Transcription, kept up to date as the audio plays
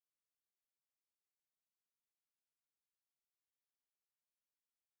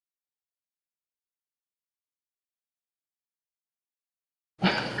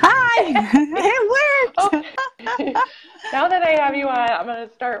It worked. Okay. Now that I have you on, I'm going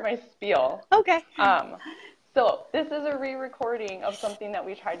to start my spiel. Okay. So this is a re-recording of something that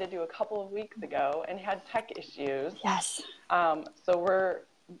we tried to do a couple of weeks ago and had tech issues. Yes. So we're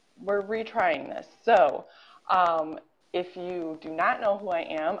retrying this. So if you do not know who I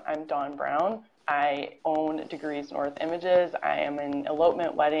am, I'm Dawn Brown. I own Degrees North Images. I am an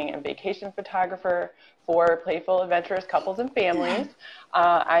elopement, wedding, and vacation photographer for playful, adventurous couples and families.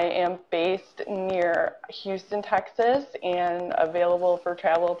 I am based near Houston, Texas, and available for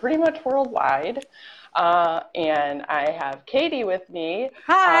travel pretty much worldwide. And I have Katie with me,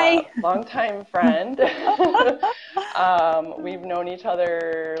 Hi. longtime friend. We've known each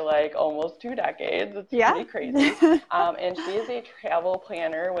other like almost 2 decades. It's Yeah. pretty crazy. And she is a travel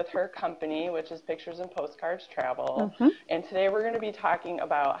planner with her company, which is Pictures and Postcards Travel. And today we're going to be talking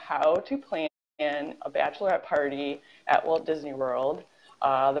about how to plan a bachelorette party at Walt Disney World.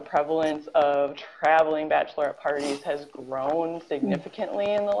 The prevalence of traveling bachelorette parties has grown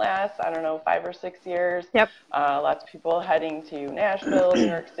significantly in the last, 5 or 6 years. Yep. Lots of people heading to Nashville, New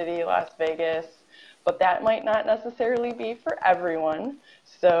York City, Las Vegas, but that might not necessarily be for everyone.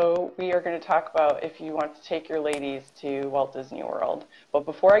 So we are going to talk about if you want to take your ladies to Walt Disney World. But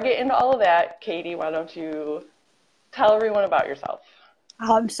before I get into all of that, Katie, why don't you tell everyone about yourself?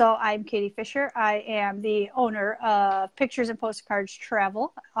 So I'm Katie Fisher. I am the owner of Pictures and Postcards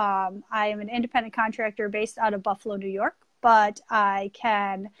Travel. I am an independent contractor based out of Buffalo, New York, but I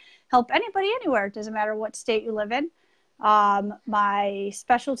can help anybody anywhere. It doesn't matter what state you live in. My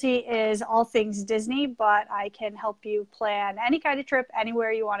specialty is all things Disney, but I can help you plan any kind of trip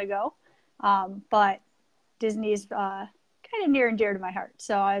anywhere you want to go. But Disney is kind of near and dear to my heart.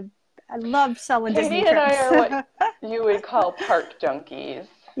 So I love selling Disney Katie and trips. I are what you would call park junkies.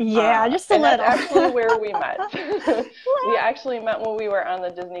 Yeah, just a and little. That's actually where we met. We actually met when we were on the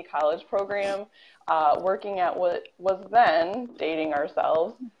Disney College program, working at what was then, dating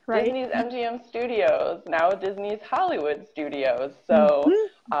ourselves, Right. Disney's MGM Studios, now Disney's Hollywood Studios. So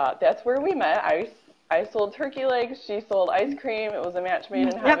that's where we met. I sold turkey legs, she sold ice cream. It was a match made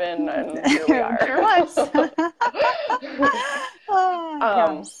in heaven, and here we are. Sure was.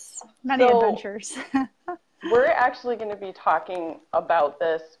 Yes. Many adventures. We're actually going to be talking about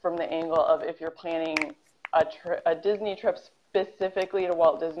this from the angle of if you're planning a Disney trip specifically to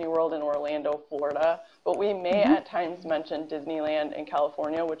Walt Disney World in Orlando, Florida, but we may at times mention Disneyland in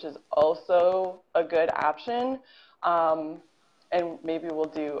California, which is also a good option. And maybe we'll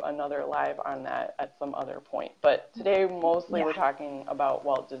do another live on that at some other point. But today, mostly we're talking about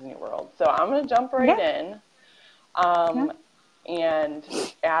Walt Disney World. So I'm going to jump right in and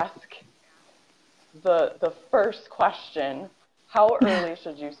ask the first question. How early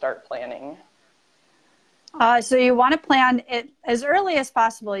should you start planning? So you want to plan it as early as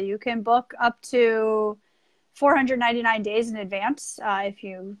possible. You can book up to 499 days in advance. If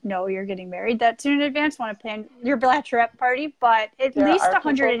you know you're getting married that soon in advance, want to plan your bachelorette party, but at least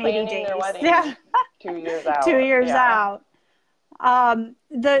 180 days. Their wedding 2 years out. 2 years out.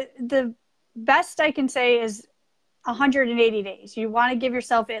 The best I can say is 180 days. You want to give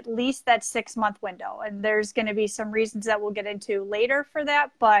yourself at least that 6-month window. And there's going to be some reasons that we'll get into later for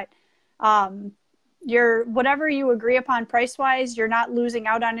that. But whatever you agree upon price-wise, you're not losing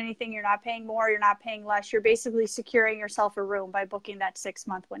out on anything. You're not paying more. You're not paying less. You're basically securing yourself a room by booking that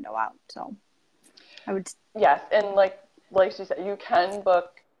 6-month window out. So I would. Yes. And like she said, you can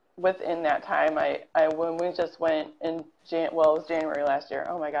book within that time. When we just went in, it was January last year.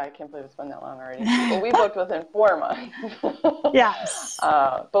 Oh my God, I can't believe it's been that long already. But we booked within 4 months. Yes.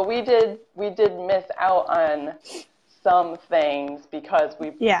 But we did miss out on some things because we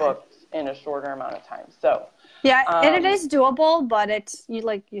booked in a shorter amount of time. So yeah, and it is doable, but it's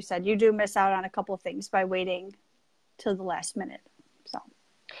like you said, you do miss out on a couple of things by waiting till the last minute. So.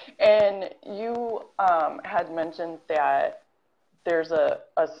 And you had mentioned that there's a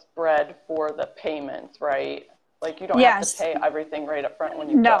spread for the payments, right? Like you don't have to pay everything right up front when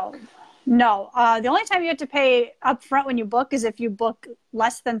you book. No. The only time you have to pay up front when you book is if you book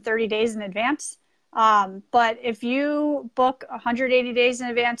less than 30 days in advance. But if you book 180 days in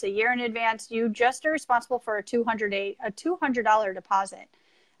advance, a year in advance, you just are responsible for a $200 deposit.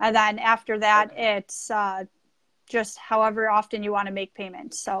 And then after that, it's just however often you want to make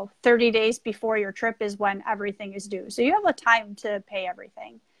payments. So 30 days before your trip is when everything is due. So you have a time to pay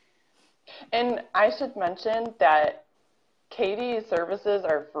everything. And I should mention that Katie's services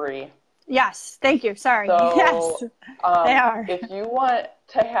are free. Yes, thank you. Sorry. So, yes, they are. If you want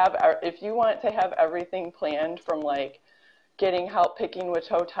to have everything planned from like getting help picking which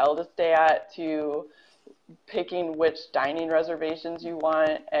hotel to stay at to picking which dining reservations you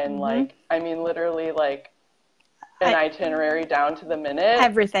want, and like, I mean, literally like an itinerary down to the minute.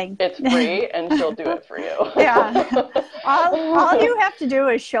 Everything. It's free, and she'll do it for you. Yeah. All you have to do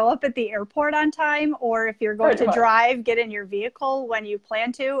is show up at the airport on time, or if you're going to drive, get in your vehicle when you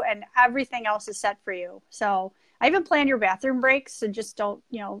plan to, and everything else is set for you. So I even plan your bathroom breaks, so just don't,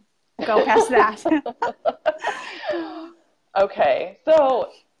 go past that. Okay. So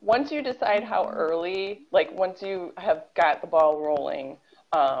once you decide how early, like once you have got the ball rolling,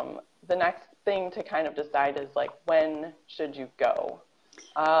 the next thing to kind of decide is like, when should you go?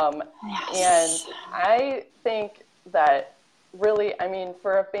 Yes. And I think that really, I mean,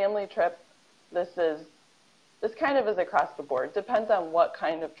 for a family trip, this kind of is across the board. Depends on what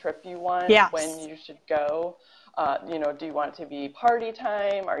kind of trip you want, when you should go. Do you want it to be party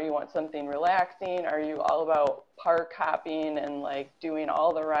time? Or you want something relaxing? Are you all about park hopping and like doing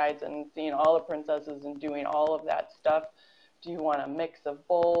all the rides and seeing all the princesses and doing all of that stuff? Do you want a mix of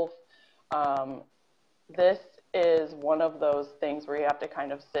both? This is one of those things where you have to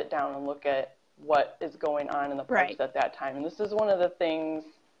kind of sit down and look at what is going on in the parks at that time. And this is one of the things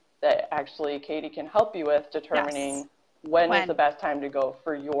that actually Katie can help you with, determining when is the best time to go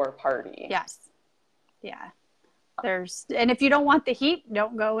for your party. Yes. Yeah. And if you don't want the heat,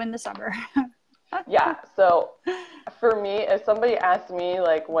 don't go in the summer. Yeah. So for me, if somebody asks me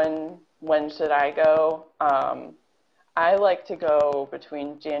like when should I go, I like to go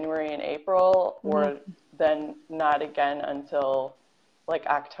between January and April, or then not again until like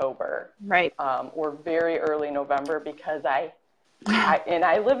October. Right. Or very early November, because I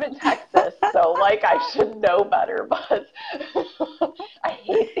live in Texas, so like I should know better, but I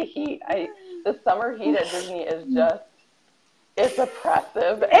hate the heat. The summer heat at Disney is just, it's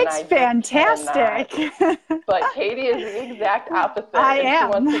oppressive. It's fantastic. But Katie is the exact opposite. She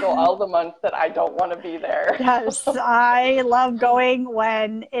wants to go all the months that I don't want to be there. Yes, I love going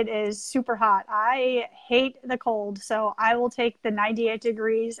when it is super hot. I hate the cold, so I will take the 98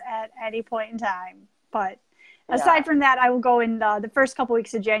 degrees at any point in time. But aside from that, I will go in the first couple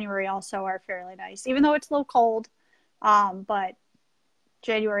weeks of January also are fairly nice, even though it's a little cold. But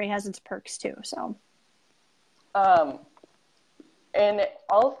January has its perks too. So. And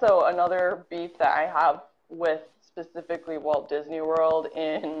also another beef that I have with specifically Walt Disney World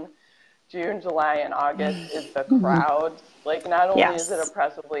in June, July, and August is the crowds. Like, not only is it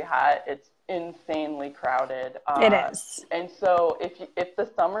oppressively hot, it's insanely crowded. It is. And so if the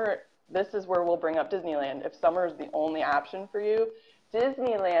summer, this is where we'll bring up Disneyland. If summer is the only option for you,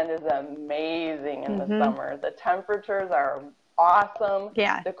 Disneyland is amazing in the summer. The temperatures are awesome.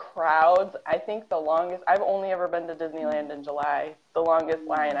 Yeah. The crowds, I think the longest, I've only ever been to Disneyland in July. The longest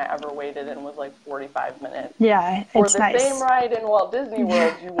line I ever waited in was like 45 minutes. Yeah, For the same ride in Walt Disney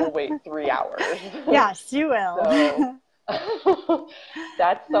World, you will wait 3 hours. Yes, you will. So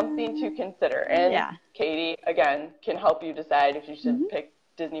that's something to consider. And Katie, again, can help you decide if you should pick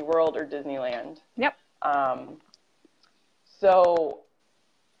Disney World or Disneyland. Yep. So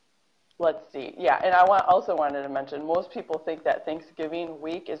let's see. Yeah, and I also wanted to mention, most people think that Thanksgiving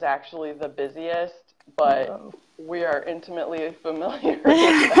week is actually the busiest, but we are intimately familiar with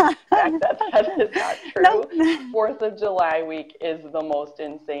the fact that that is not true. Nope. 4th of July week is the most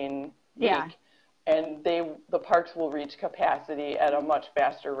insane week. And the parks will reach capacity at a much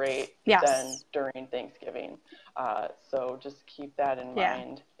faster rate than during Thanksgiving. So just keep that in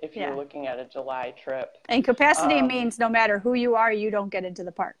mind if you're looking at a July trip. And capacity means no matter who you are, you don't get into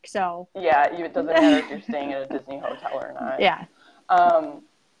the park. So it doesn't matter if you're staying at a Disney hotel or not. Yeah.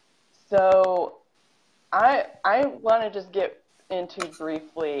 So I want to just get into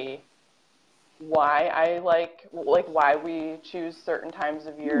briefly why I like why we choose certain times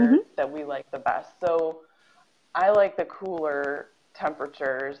of year that we like the best. So I like the cooler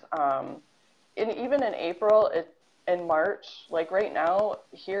temperatures. And even in April, in March, like right now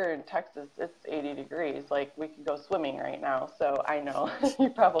here in Texas, it's 80 degrees. Like, we could go swimming right now. So I know you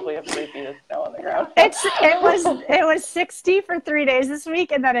probably have 3 feet of snow on the ground. It was 60 for 3 days this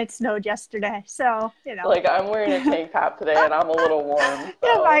week, and then it snowed yesterday. So, Like, I'm wearing a tank top today, and I'm a little warm. So.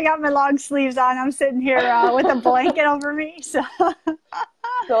 Yeah, I got my long sleeves on. I'm sitting here with a blanket over me. So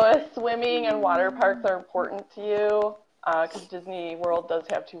if swimming and water parks are important to you, because Disney World does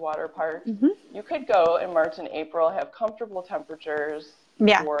have 2 water parks, you could go in March and April, have comfortable temperatures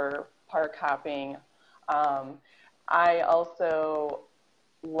for park hopping. I also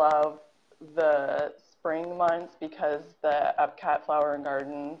love the spring months because the Epcot Flower and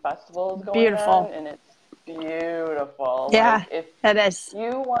Garden Festival is going on, and it's beautiful. Yeah, like, if it is.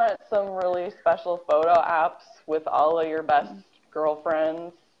 you want some really special photo apps with all of your best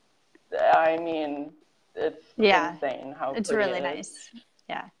girlfriends, I mean, It's Yeah. insane how It's pretty really it is. nice.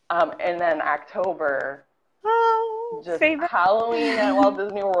 Yeah. And then October, Oh, just favorite. Halloween at Walt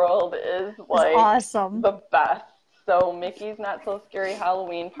Disney World is Is like awesome. the best. So Mickey's Not So Scary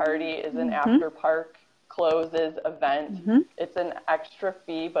Halloween Party is an Mm-hmm. after park closes event. Mm-hmm. It's an extra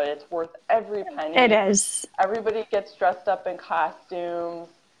fee, but it's worth every It penny. is. Everybody gets dressed up in costumes.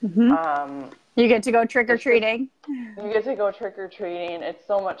 Mm-hmm. You get to go trick or It's just, treating. you get to go trick or treating. It's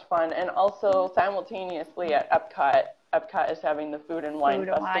so much fun. And also simultaneously at Epcot, Epcot is having the Food and Wine Food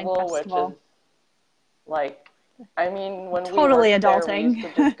and wine Festival, which is festival. like, I mean, when we Totally worked there, we adulting. used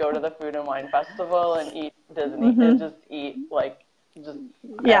to just go to the Food and Wine Festival and eat Disney and Mm-hmm. just eat like just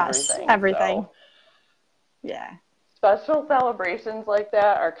Yes, everything. everything. So Yeah. special celebrations like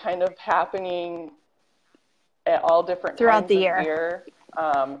that are kind of happening at all different Throughout times the of year. year.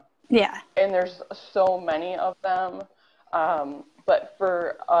 Yeah. And there's so many of them. But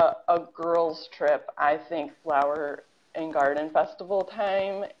for a girls' trip, I think Flower and Garden Festival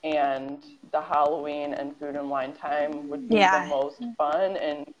time and the Halloween and Food and Wine time would be the Yeah. most fun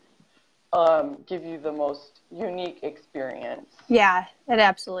and give you the most unique experience. Yeah, it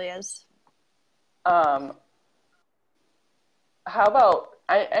absolutely is. Um, how about,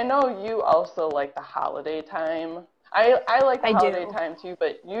 I know you also like the holiday time. I like the I holiday do. time too,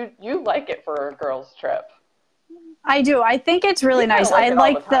 but you like it for a girls' trip. I do. I think it's really You kind nice. of like I it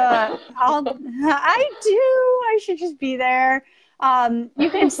all the like time. I do. I should just be there. You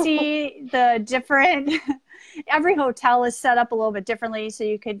can see the different, every hotel is set up a little bit differently. So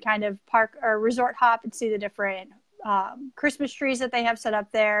you could kind of park or resort hop and see the different Christmas trees that they have set up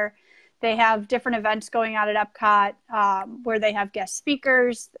there. They have different events going on at Epcot where they have guest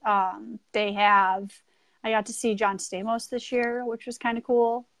speakers. I got to see John Stamos this year, which was kind of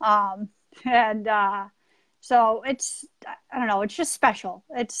cool. And so I don't know, it's just special.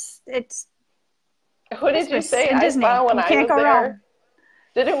 It's Who did you Christmas say in I Disney. saw when You I can't was go wrong. there?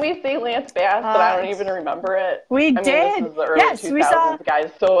 Didn't we see Lance Bass, but I Uh, don't even remember it? we I mean, this did. is the early Yes, we saw. 2000s, guys,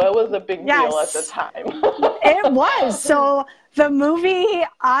 so it was a big deal at the Yes, time. it was. So the movie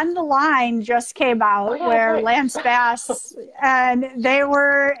On the Line just came Oh, out yeah, that's where right. Lance Bass and they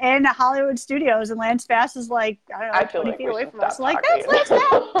were in Hollywood studios and Lance Bass is like, I don't know, I like feel 20 like feet we away should from us. stop I'm like, talking. that's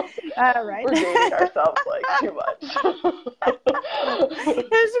Lance Bass. Right. We're dating ourselves like too much.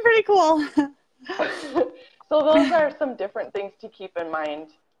 It's pretty cool. So those are some different things to keep in mind,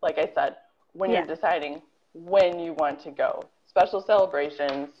 like I said, when you're Yeah. deciding when you want to go. Special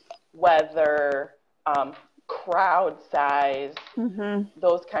celebrations, weather, crowd size,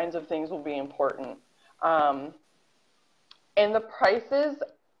 those kinds of things will be important. And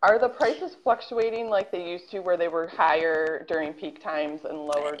are the prices fluctuating like they used to, where they were higher during peak times and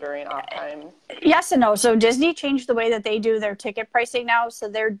lower during off times? Yes and no. So Disney changed the way that they do their ticket pricing now. So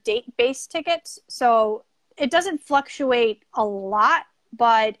they're date-based tickets. So it doesn't fluctuate a lot,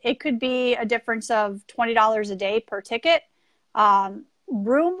 but it could be a difference of $20 a day per ticket.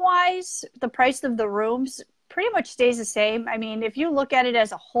 Room-wise, the price of the rooms pretty much stays the same. I mean, if you look at it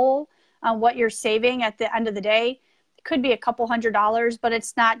as a whole, on what you're saving at the end of the day, it could be a couple $100s, but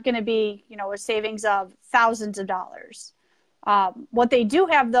it's not going to be, a savings of thousands of dollars. What they do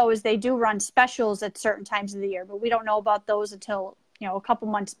have, though, is they do run specials at certain times of the year, but we don't know about those until, a couple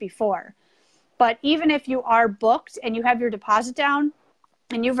months before. But even if you are booked and you have your deposit down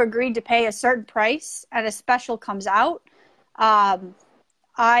and you've agreed to pay a certain price and a special comes out,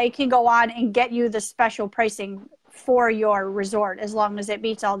 I can go on and get you the special pricing for your resort as long as it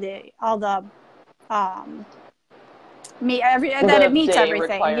meets that it meets Day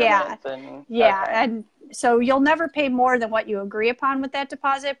everything. Yeah. requirements and Yeah. okay. And so you'll never pay more than what you agree upon with that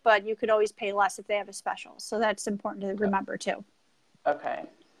deposit, but you could always pay less if they have a special. So that's important to remember too. Okay.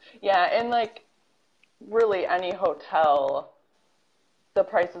 Yeah, and like really any hotel, the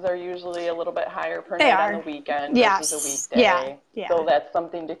prices are usually a little bit higher per They night on are. the weekend versus a Yes. Yeah. weekday. Yeah. So that's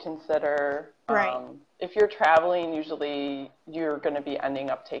something to consider. Right. If you're traveling, usually you're going to be ending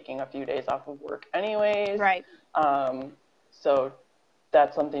up taking a few days off of work anyways. Right. So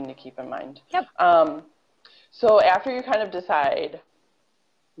that's something to keep in mind. Yep. So after you kind of decide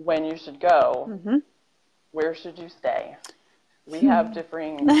when you should go, where should you stay? We have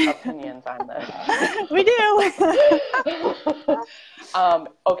differing opinions on this. We do.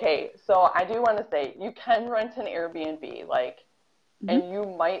 Okay, so I do want to say you can rent an Airbnb, and you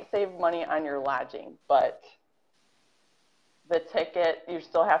might save money on your lodging, but the ticket, you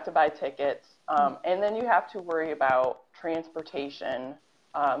still have to buy tickets, and then you have to worry about transportation.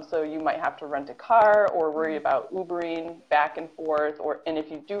 So you might have to rent a car or worry about Ubering back and forth, and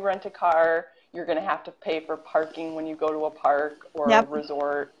if you do rent a car, you're going to have to pay for parking when you go to a park or a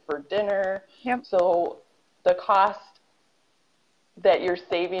resort for dinner. Yep. So the cost that you're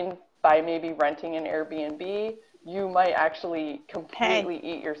saving by maybe renting an Airbnb, you might actually completely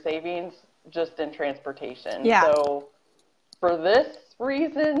eat your savings just in transportation. Yeah. So for this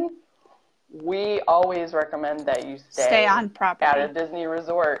reason, we always recommend that you Stay on property at a Disney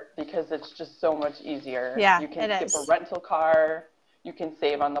resort because it's just so much easier. Yeah, you can it skip is. a rental car. You can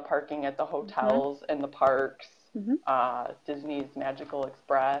save on the parking at the hotels and the parks. Disney's Magical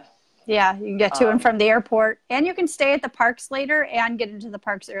Express. Yeah, you can get to and from the airport, and you can stay at the parks later and get into the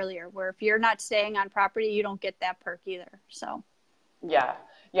parks earlier, where if you're not staying on property, you don't get that perk either. So Yeah.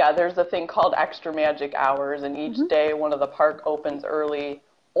 There's a thing called extra magic hours, and each day one of the park opens early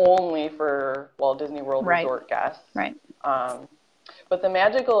only for Walt Disney World resort guests. Right. But the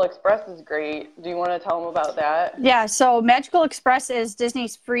Magical Express is great. Do you want to tell them about that? Yeah, so Magical Express is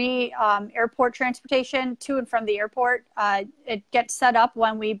Disney's free airport transportation to and from the airport. It gets set up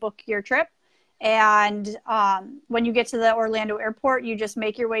when we book your trip. And when you get to the Orlando airport, you just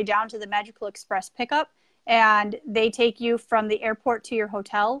make your way down to the Magical Express pickup, and they take you from the airport to your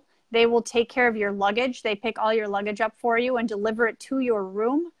hotel. They will take care of your luggage. They pick all your luggage up for you and deliver it to your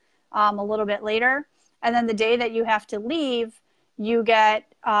room a little bit later. And then the day that you have to leave, you get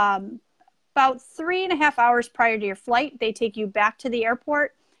about 3.5 hours prior to your flight. They take you back to the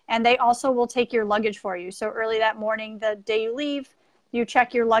airport, and they also will take your luggage for you. So early that morning, the day you leave, you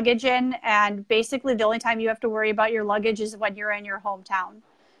check your luggage in, and basically the only time you have to worry about your luggage is when you're in your hometown.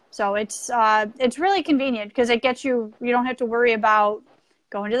 So it's really convenient because it gets you don't have to worry about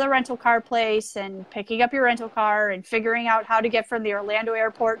going to the rental car place and picking up your rental car and figuring out how to get from the Orlando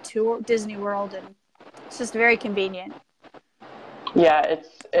airport to Disney World, and it's just very convenient. Yeah,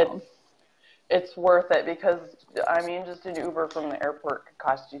 it's worth it because I mean, just an Uber from the airport could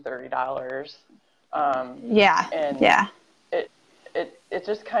cost you $30. Yeah. It's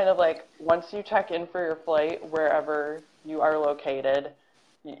just kind of like once you check in for your flight wherever you are located,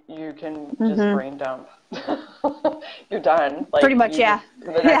 you can just brain dump. You're done. Like, pretty much, yeah.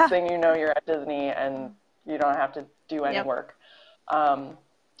 The next thing you know, you're at Disney and you don't have to do any work.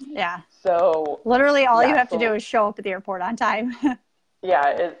 Yeah. So literally all you have to do is show up at the airport on time. Yeah,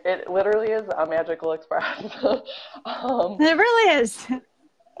 it literally is a Magical Express. It really is.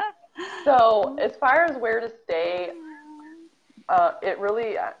 So as far as where to stay,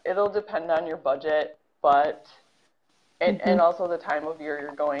 it'll depend on your budget, but and also the time of year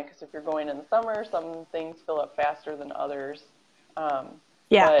you're going, because if you're going in the summer, some things fill up faster than others.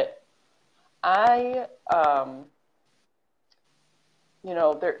 But I,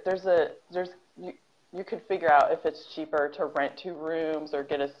 you could figure out if it's cheaper to rent 2 rooms or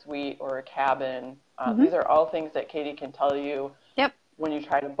get a suite or a cabin. These are all things that Katie can tell you when you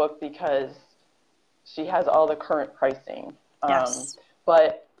try to book because she has all the current pricing.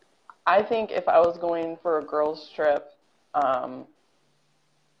 But I think if I was going for a girls' trip,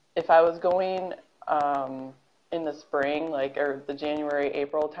 if I was going in the spring, or the January,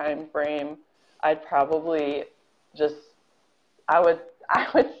 April time frame, I'd probably I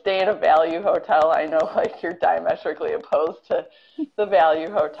would stay in a value hotel. I know you're diametrically opposed to the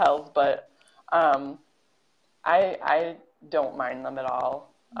value hotels, but I don't mind them at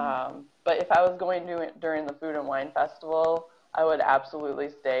all. But if I was going to it during the Food and Wine Festival, I would absolutely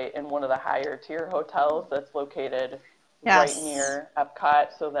stay in one of the higher tier hotels that's located right near Epcot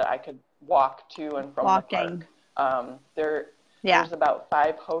so that I could walk to and from the park. There's about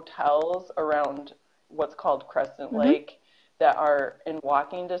 5 hotels around what's called Crescent Lake that are in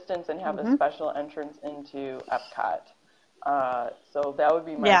walking distance and have a special entrance into Epcot. So that would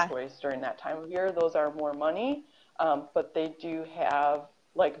be my choice during that time of year. Those are more money, but they do have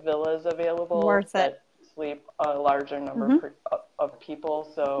villas available that sleep a larger number of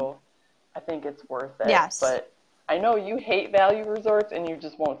people. So I think it's worth it. Yes. But I know you hate value resorts and you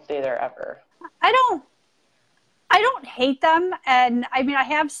just won't stay there ever. I don't hate them, and I mean I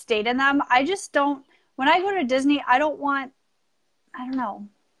have stayed in them. I just don't. When I go to Disney, I don't know.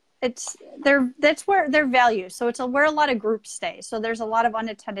 That's where their value. So it's where a lot of groups stay. So there's a lot of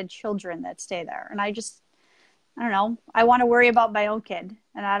unattended children that stay there, and I don't know. I want to worry about my own kid,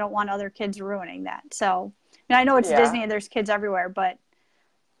 and I don't want other kids ruining that. So, I know it's Disney and there's kids everywhere, but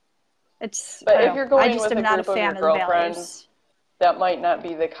it's. But if you're going with a group of your girlfriends, that might not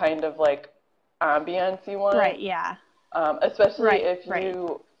be the kind of ambience you want. Right. Yeah. Especially if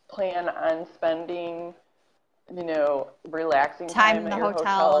you plan on spending, relaxing time at your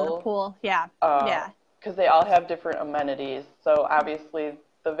hotel or the pool. Yeah. Because they all have different amenities. So obviously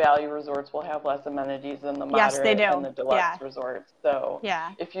the value resorts will have less amenities than the moderate and the deluxe resorts. So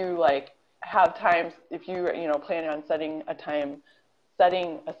if you have time, if you plan on setting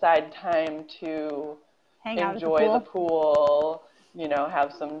aside time to hang out at the enjoy the pool. pool, you know,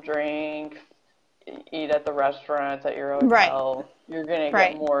 have some drinks, eat at the restaurants at your Right, hotel. You're going to get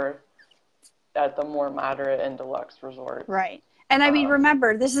right, more at the more moderate and deluxe resorts. right. And I mean, Um,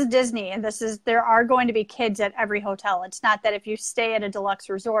 remember, this is Disney, and there are going to be kids at every hotel. It's not that if you stay at a deluxe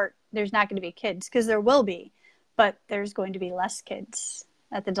resort, there's not going to be kids, because there will be, but there's going to be less kids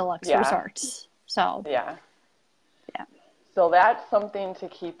at the deluxe yeah, resorts. So, yeah. yeah. So that's something to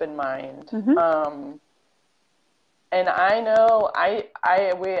keep in mind. Mm-hmm. And I know I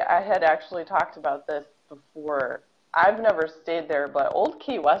had actually talked about this before. I've never stayed there, but Old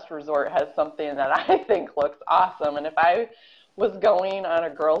Key West Resort has something that I think looks awesome. And if I was going on a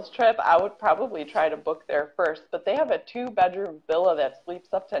girls' trip, I would probably try to book there first. But they have a 2-bedroom villa that sleeps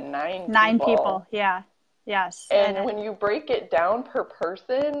up to 9 Nine people. people, yeah. Yes. And when you break it down per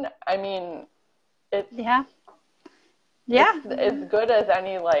person, I mean, it's yeah. it's Yeah. as good as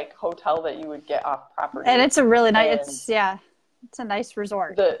any like hotel that you would get off And property. it's a really And nice, it's a nice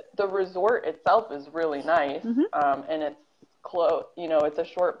resort. the resort itself is really nice, Mm-hmm. and it's close. You know, it's a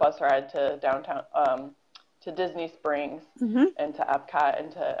short bus ride to downtown, to Disney Springs, Mm-hmm. and to Epcot,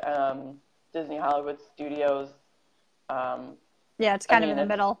 and to Disney Hollywood Studios. Yeah, it's I kind of in mean,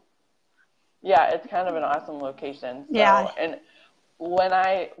 the middle. yeah, it's kind of an awesome location. Yeah. So, and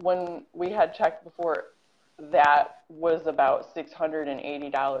when we had checked before, that was about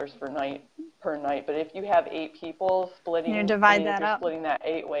 $680 per night. But if you have 8 people You I divide mean, if that you're up. splitting that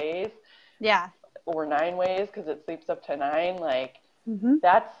 8 ways Yeah. or 9 ways, because it sleeps up to 9, like Mm-hmm.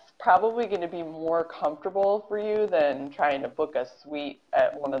 that's probably going to be more comfortable for you than trying to book a suite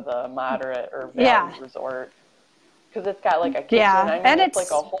at one of the moderate or Yeah. value resorts. Because it's got like a kitchen. Yeah. I mean, And it's like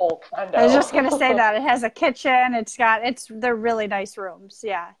a whole I was just going to say condo. that it has a kitchen. They're really nice rooms.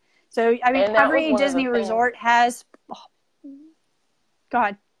 Yeah. So, I mean, And that was every one of the Disney things. resort has, go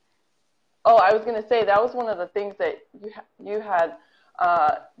ahead. Oh, I was going to say that was one of the things that you had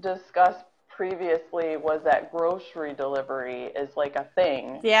discussed previously, was that grocery delivery is like a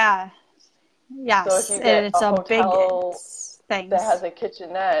thing. Yeah. So if Yes. you And get it's a a big hotel thing. that has a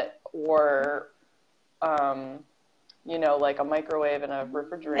kitchenette, or you know, like a microwave and a It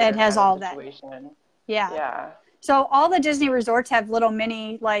refrigerator has kind of all that. situation. Yeah. Yeah. So all the Disney resorts have little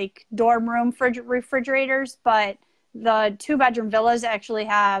mini like dorm room refrigerators, but the 2-bedroom villas actually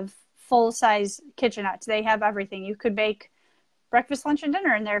have full size kitchenettes. They have everything. You could make breakfast, lunch, and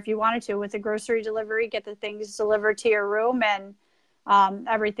dinner in there if you wanted to with a grocery delivery, get the things delivered to your room, and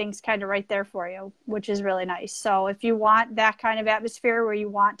everything's kind of right there for you, which is really nice. So if you want that kind of atmosphere where you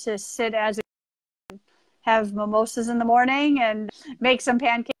want to sit have mimosas in the morning and make some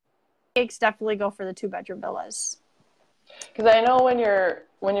pancakes, definitely go for the 2-bedroom villas. Because I know when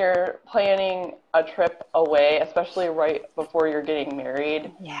you're planning a trip away, especially right before you're getting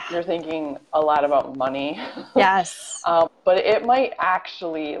married, Yeah. you're thinking a lot about money. Yes. But it might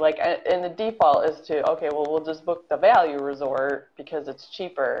actually, like, and the default is to, okay, well, we'll just book the value resort because it's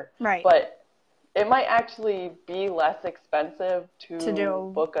cheaper. Right. But it might actually be less expensive To to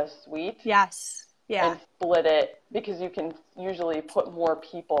do. book a suite. Yes. Yeah. And split it, because you can usually put more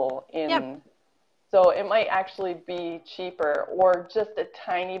people in. Yep. So it might actually be cheaper, or just a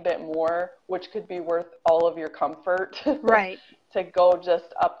tiny bit more, which could be worth all of your comfort. Right. To go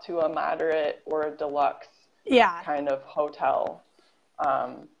just up to a moderate or a deluxe Yeah. kind of hotel.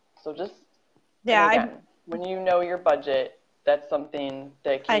 So just, Yeah. and again, when you know your budget, that's something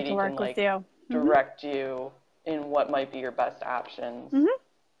that I can Katie work can with like you. direct you in what might be your best options. Mm-hmm.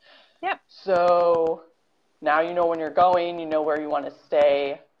 Yep. So now you know when you're going, you know where you want to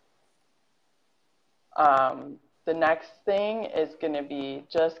stay. The next thing is going to be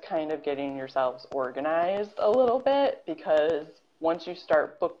just kind of getting yourselves organized a little bit, because once you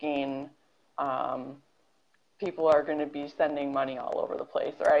start booking, people are going to be sending money all over the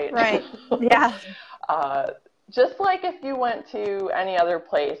place, right? Right. Yeah. Just like if you went to any other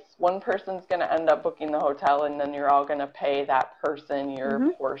place, one person's going to end up booking the hotel, and then you're all going to pay that person your Mm-hmm.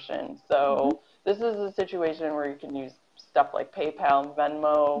 portion. Mm-hmm. So this is a situation where you can use stuff like PayPal and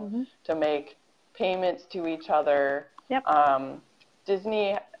Venmo Mm-hmm. to make payments to each other. Yep.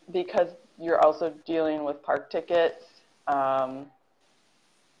 Disney, because you're also dealing with park tickets, you're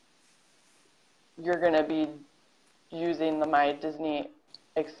going to be using the My Disney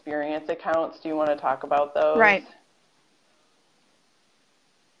Experience accounts. Do you want to talk about those? Right.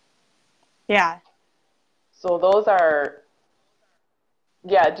 Yeah. So those are,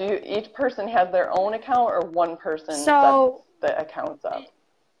 yeah, each person has their own account, or one person sets the accounts up?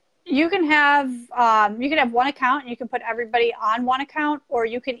 You can have one account and you can put everybody on one account, or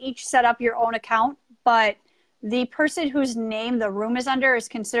you can each set up your own account, but the person whose name the room is under is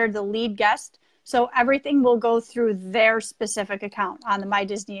considered the lead guest. So everything will go through their specific account on the My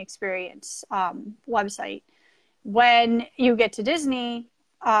Disney Experience website. When you get to Disney,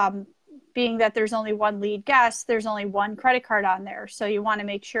 being that there's only one lead guest, there's only one credit card on there. So you want to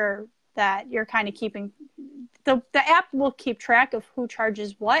make sure that you're kind of keeping the app will keep track of who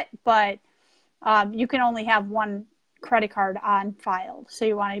charges what, but you can only have one credit card on file. So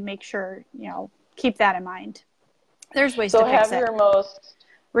you want to make sure, keep that in mind. There's ways to fix it. So have your most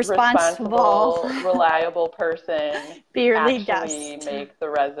responsible, reliable person be your actually lead guest. Make the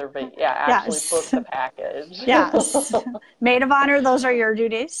reservation. Yeah, actually book the package. Yes. Maid of honor, those are your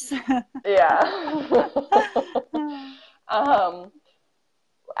duties. Yeah.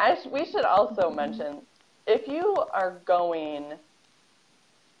 We should also mention, if you're going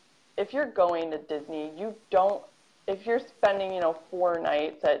to Disney, if you're spending, 4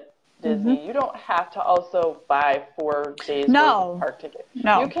 nights at Disney, you don't have to also buy 4 days worth of park tickets.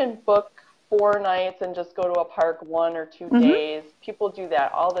 No. You can book 4 nights and just go to a park 1 or 2 days. People do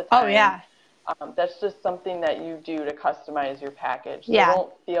that all the time. Oh, yeah. That's just something that you do to customize your package. Yeah. So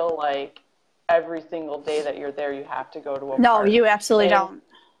don't feel like every single day that you're there you have to go to a park. No, you absolutely don't.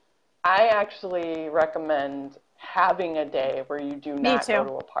 I actually recommend having a day where you do not go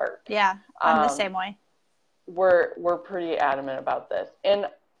to a park. Yeah, I'm the same way. We're pretty adamant about this. And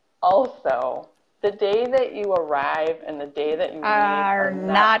also, the day that you arrive and the day that you leave are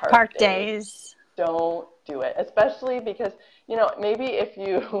not park days. Don't do it, especially because maybe if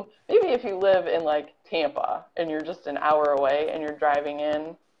you live in like Tampa and you're just an hour away and you're driving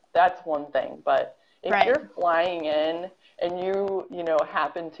in, that's one thing. But if you're flying in and you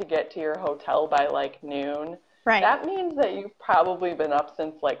happen to get to your hotel by like noon, that means that you've probably been up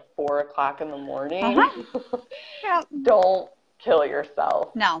since like 4:00 in the morning. Yep. Don't kill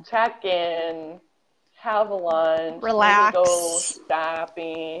yourself. No. Check in, have a lunch, relax, maybe go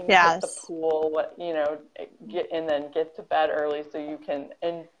shopping, hit the pool, get to bed early so you can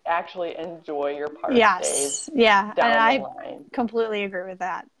actually enjoy your park days. Yeah. Down and the line. Completely agree with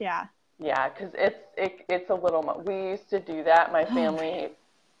that. Yeah. Yeah, because it's a little. We used to do that. My family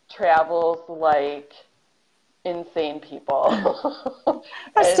travels like insane people.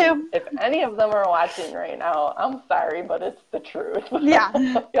 Us too. If any of them are watching right now, I'm sorry, but it's the truth. Yeah.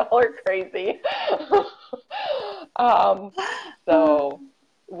 Y'all are crazy. So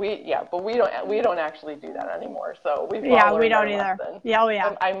but we don't actually do that anymore. So we don't either.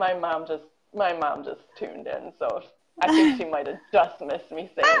 Yeah, my mom just tuned in, so I think she might have just missed me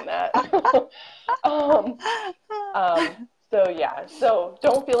saying that. So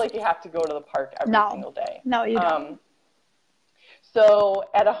don't feel like you have to go to the park every single day. No, you don't. So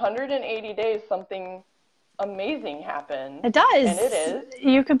at 180 days, something amazing happens. It does. And it is.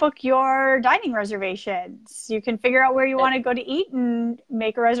 You can book your dining reservations. You can figure out where you want to go to eat and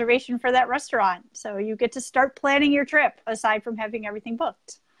make a reservation for that restaurant. So you get to start planning your trip aside from having everything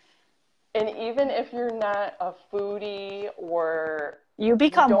booked. And even if you're not a foodie or you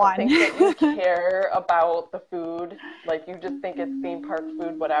become one. Think that you care about the food, like you just think it's theme park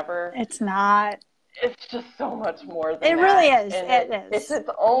food, whatever. It's not. It's just so much more than that. It really is. And it is. It's its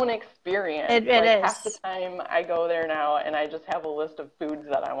own experience. It is. Half the time I go there now and I just have a list of foods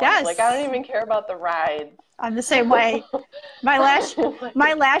that I want. Yes. Like I don't even care about the rides. I'm the same way. My last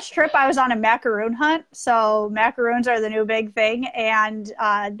trip, I was on a macaroon hunt. So macaroons are the new big thing. And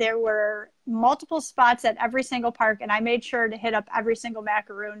there were multiple spots at every single park. And I made sure to hit up every single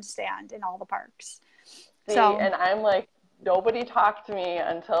macaroon stand in all the parks. And I'm like, nobody talk to me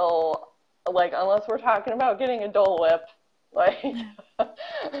until, unless we're talking about getting a Dole Whip. A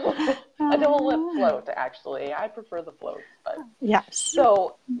Dole Whip float, actually. I prefer the floats. But. Yes.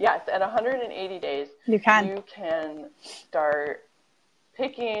 So, yes, at 180 days, you can start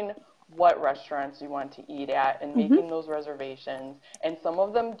picking what restaurants you want to eat at and making those reservations. And some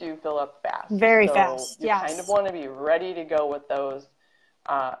of them do fill up fast. Very fast, you kind of want to be ready to go with those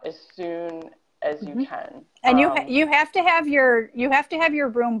as soon as you can. And you have to have your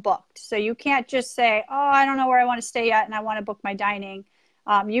room booked. So you can't just say, oh, I don't know where I want to stay yet and I want to book my dining.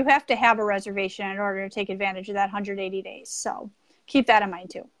 You have to have a reservation in order to take advantage of that 180 days. So keep that in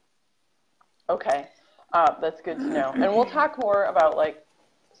mind too. Okay. That's good to know. And we'll talk more about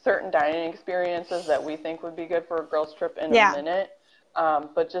certain dining experiences that we think would be good for a girls trip in a minute.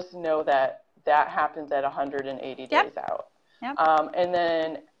 But just know that happens at 180 days out. Yep. And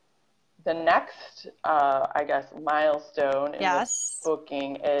then the next, milestone in this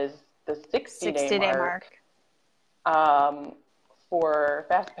booking is the 60-day mark. For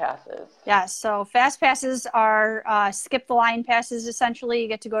fast passes. Yes, so fast passes are skip the line passes, essentially. You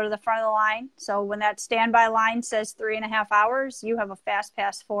get to go to the front of the line. So when that standby line says 3.5 hours, you have a fast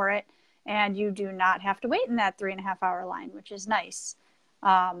pass for it. and you do not have to wait in that 3.5 hour line, which is nice.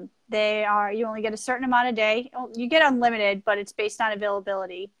 You only get a certain amount a day. You get unlimited, but it's based on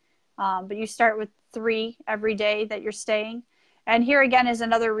availability. But you start with 3 every day that you're staying. And here again is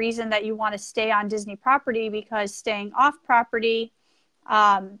another reason that you want to stay on Disney property, because staying off property,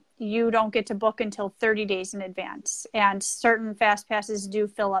 you don't get to book until 30 days in advance. And certain fast passes do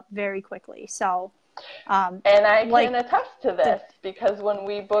fill up very quickly. So, and I can attest to this, because when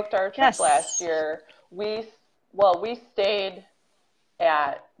we booked our trip last year, we stayed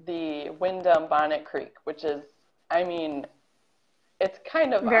at the Wyndham Bonnet Creek, which is, I mean, it's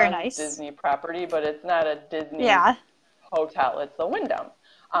kind of very on nice Disney property, but it's not a Disney hotel. It's the Wyndham.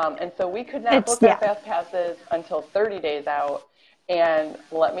 And so we could not book our fast passes until 30 days out. And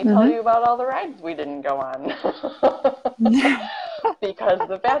let me tell you about all the rides we didn't go on because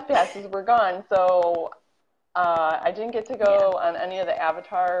the fast passes were gone. So I didn't get to go on any of the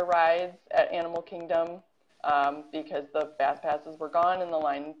Avatar rides at Animal Kingdom because the fast passes were gone, and the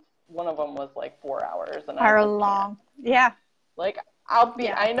line, one of them was like 4 hours. And are long. Yeah. Like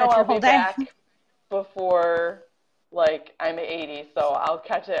I know I'll be back before like I'm 80, so I'll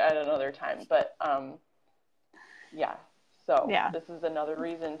catch it at another time. But So this is another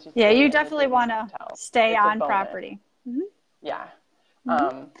reason to stay. Yeah, you definitely want to stay on property. Mm-hmm. Yeah.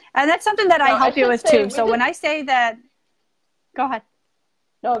 And that's something that I help you with too. So when I say that, go ahead.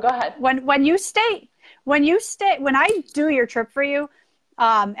 No, go ahead. When I do your trip for you,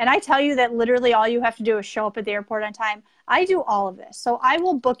 and I tell you that literally all you have to do is show up at the airport on time, I do all of this. So I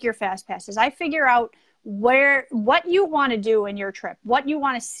will book your fast passes. I figure out what you want to do in your trip, what you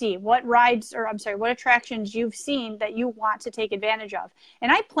want to see, what attractions you've seen that you want to take advantage of.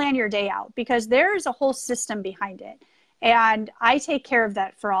 And I plan your day out, because there's a whole system behind it. And I take care of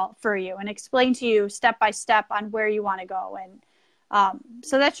that for you and explain to you step by step on where you want to go. And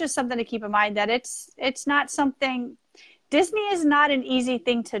so that's just something to keep in mind, that it's not something, Disney is not an easy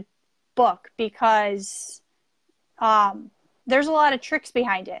thing to book, because there's a lot of tricks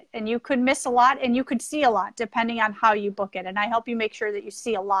behind it, and you could miss a lot and you could see a lot depending on how you book it. And I help you make sure that you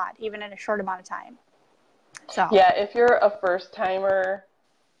see a lot, even in a short amount of time. So yeah, if you're a first timer,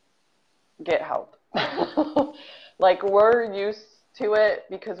 get help. Like, we're used to it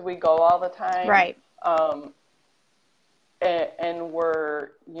because we go all the time. Right. And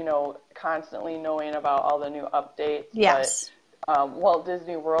we're, constantly knowing about all the new updates. Yes. But Walt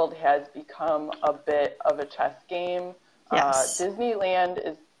Disney World has become a bit of a chess game. Yes.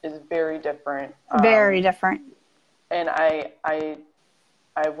 Disneyland is very different. Very different. And I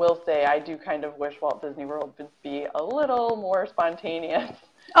will say, I do kind of wish Walt Disney World would be a little more spontaneous.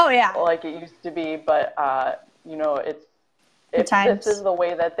 Oh, yeah. Like it used to be. But, if this is the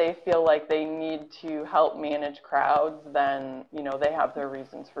way that they feel like they need to help manage crowds, then, they have their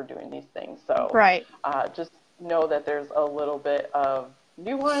reasons for doing these things. So right. Just know that there's a little bit of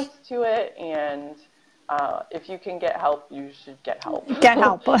nuance to it, and if you can get help, you should get help. Get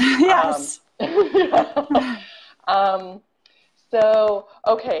help. Yes. So,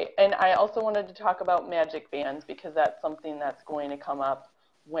 okay, and I also wanted to talk about magic bands, because that's something that's going to come up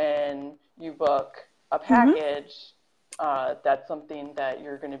when you book a package. That's something that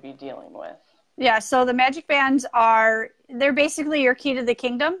you're going to be dealing with. Yeah, so the magic bands they're basically your key to the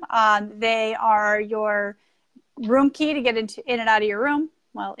kingdom. They are your room key to get in and out of your room,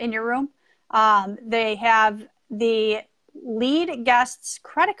 in your room. They have the lead guest's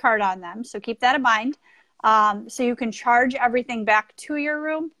credit card on them, so keep that in mind. So you can charge everything back to your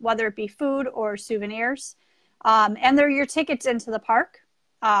room, whether it be food or souvenirs. And they're your tickets into the park.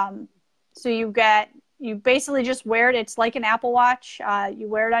 So you basically just wear it. It's like an Apple Watch. You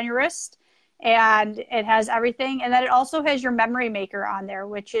wear it on your wrist, and it has everything. And then it also has your memory maker on there,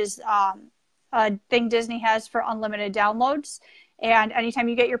 which is a thing Disney has for unlimited downloads. And anytime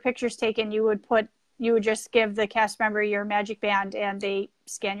you get your pictures taken, you would just give the cast member your magic band, and they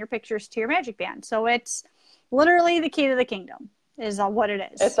scan your pictures to your magic band. So it's literally the key to the kingdom is what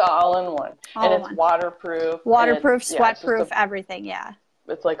it is. It's all in one. And it's waterproof. Waterproof, sweatproof, everything, yeah.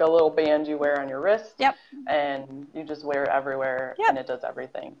 It's like a little band you wear on your wrist. Yep. And you just wear it everywhere, and it does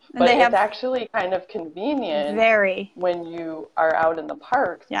everything. And but it's actually kind of convenient when you are out in the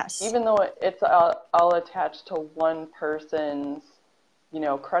parks. Yes. Even though it's all attached to one person's,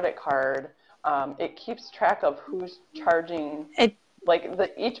 credit card, it keeps track of who's charging.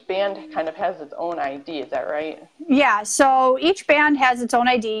 Each band kind of has its own ID. Is that right? Yeah. So each band has its own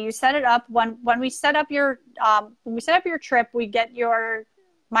ID. You set it up when we set up your trip. We get your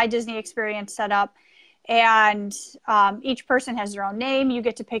My Disney experience set up. and each person has their own name. You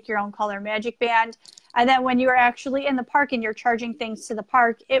get to pick your own color magic band. And then when you're actually in the park and you're charging things to the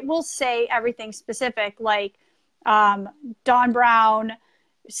park, it will say everything specific, like Dawn Brown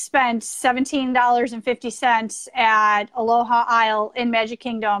spent $17.50 at Aloha Isle in Magic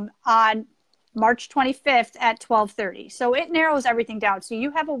Kingdom on March 25th at 12:30. So it narrows everything down. So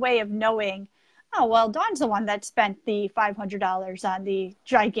you have a way of knowing, oh, well, Dawn's the one that spent the $500 on the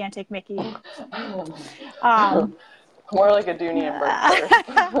gigantic Mickey. More like a Dooney and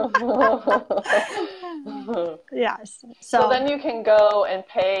Burke. Yes. So then you can go and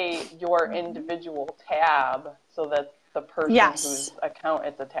pay your individual tab so that the person whose account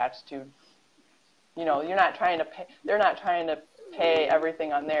it's attached to, you know, you're not trying to pay, they're not trying to pay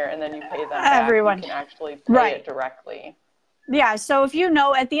everything on there and then you pay them back. Everyone. You can actually pay it directly. Yeah, so if you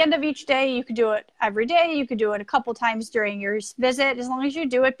know at the end of each day, you could do it every day. You could do it a couple times during your visit. As long as you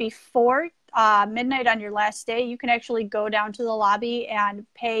do it before midnight on your last day, you can actually go down to the lobby and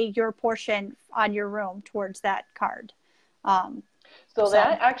pay your portion on your room towards that card. So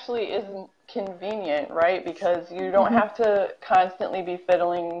that actually is convenient, right? Because you don't have to constantly be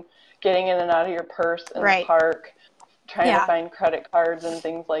fiddling, getting in and out of your purse in the park, trying to find credit cards and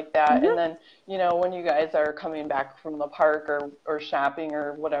things like that. And then, you know, when you guys are coming back from the park or shopping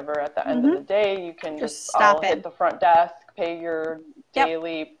or whatever at the end of the day, you can just all hit the front desk, pay your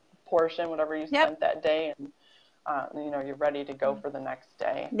daily portion, whatever you spent that day, and you know, you're ready to go for the next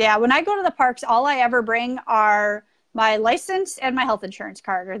day. Yeah, when I go to the parks, all I ever bring are my license and my health insurance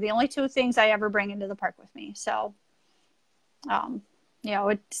card are the only two things I ever bring into the park with me. So, you know,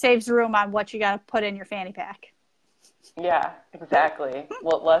 it saves room on what you got to put in your fanny pack. Yeah, exactly.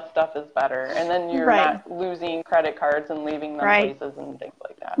 Well, less stuff is better. And then you're not losing credit cards and leaving them places and things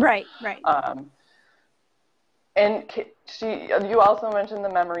like that. Right. And you also mentioned the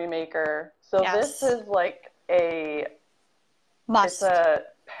memory maker. So this is like a must.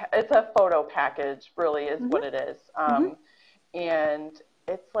 It's a photo package, really, is what it is. And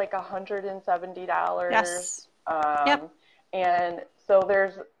it's like $170. Yes. And so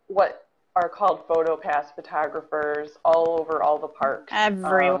there's what are called photo pass photographers all over all the parks.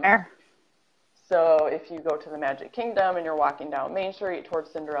 Everywhere. So if you go to the Magic Kingdom and you're walking down Main Street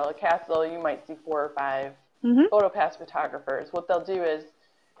towards Cinderella Castle, you might see 4 or 5 photo pass photographers. What they'll do is,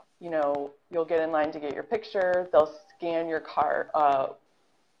 you know, you'll get in line to get your picture. They'll scan your card.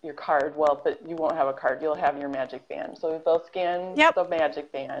 Well, but you won't have a card. You'll have your magic band. So they'll scan the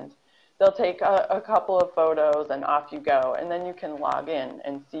magic band. They'll take a couple of photos and off you go. And then you can log in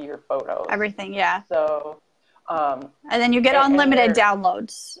and see your photos. Everything, So, and then you get unlimited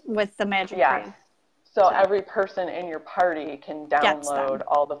downloads with the magic band. So every person in your party can download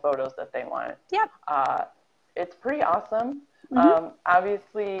all the photos that they want. It's pretty awesome.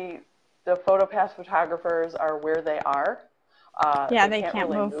 Obviously, the photo pass photographers are where they are. They can't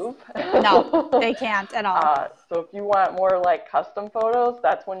really move. No, they can't at all. So if you want more like custom photos,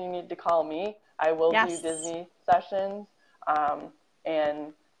 that's when you need to call me. I will do Disney sessions,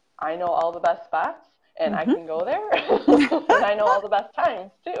 and I know all the best spots, and I can go there, and I know all the best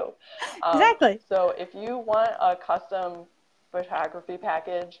times too. Exactly. So if you want a custom photography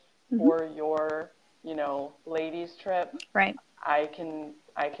package for your, you know, ladies trip, I can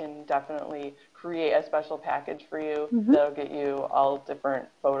definitely create a special package for you that'll get you all different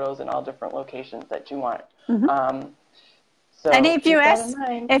photos and all different locations that you want. So and if you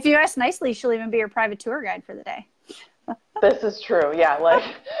ask nicely, she'll even be your private tour guide for the day. This is true. Yeah, like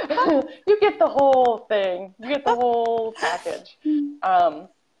you get the whole thing. You get the whole package.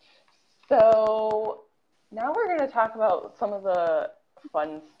 So now we're going to talk about some of the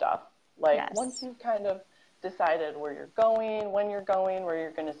fun stuff. Like once you've kind of decided where you're going, when you're going, where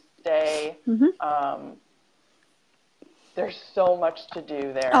you're going to stay. There's so much to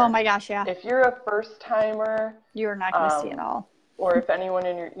do there. Oh my gosh, yeah. If you're a first timer, you're not going to see it all. Or if anyone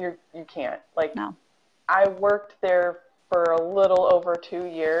in you can't. Like, no. I worked there for a little over 2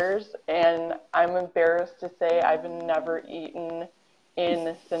 years, and I'm embarrassed to say I've never eaten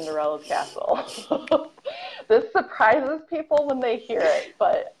in Cinderella's castle. This surprises people when they hear it,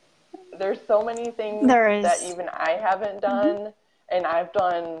 but there's so many things that even I haven't done, and I've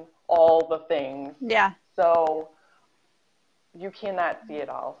done all the things. Yeah. So you cannot see it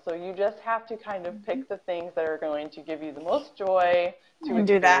all. So you just have to kind of pick the things that are going to give you the most joy to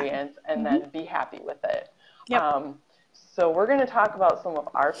experience and then be happy with it. Yep. So we're going to talk about some of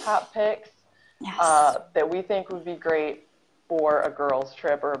our top picks that we think would be great for a girls'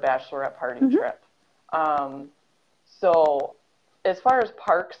 trip or a bachelorette party trip. So as far as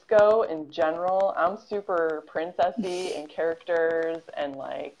parks go in general, I'm super princessy and characters and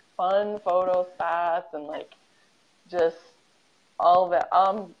like fun photo spots and like just all of it.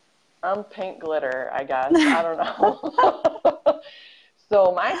 I'm pink glitter, I guess. I don't know.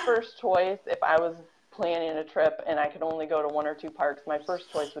 So my first choice, if I was planning a trip and I could only go to one or two parks, my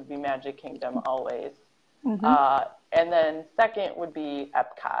first choice would be Magic Kingdom always. Mm-hmm. And then second would be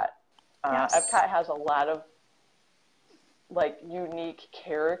Epcot. Yes. Epcot has a lot of like unique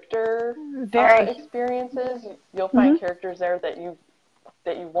character Very. experiences. You'll Mm-hmm. find characters there that you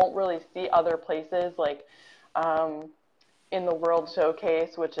won't really see other places. Like in the World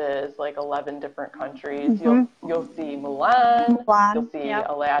Showcase, which is like 11 different countries, Mm-hmm. you'll see Mulan, you'll Mulan. see Yep.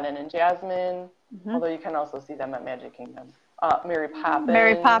 Aladdin and Jasmine, Mm-hmm. although you can also see them at Magic Kingdom. Mary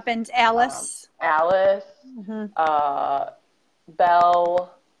Mary Poppins, Poppins, Alice. Alice, Mm-hmm.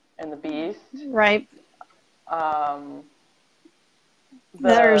 Belle and the Beast. Right. Um,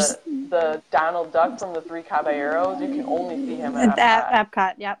 There's the Donald Duck from the Three Caballeros, you can only see him at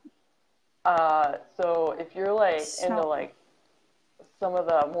Epcot. Yep. So if you're like into So, like some of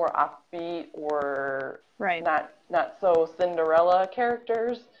the more offbeat or right. not so Cinderella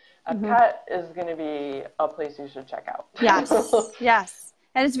characters, Mm-hmm. Epcot is going to be a place you should check out. Yes. Yes.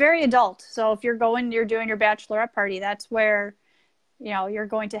 And it's very adult. So if you're doing your bachelorette party, that's where, you're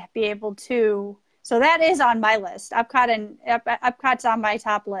going to be able to. So that is on my list. Epcot's on my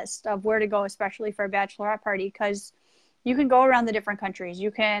top list of where to go, especially for a bachelorette party, because you can go around the different countries.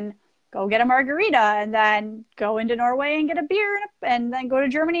 You can go get a margarita and then go into Norway and get a beer and then go to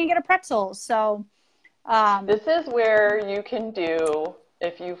Germany and get a pretzel. So this is where you can do,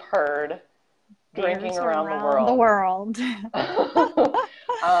 if you've heard, drinking around the world.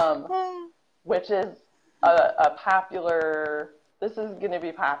 Which is a popular, this is going to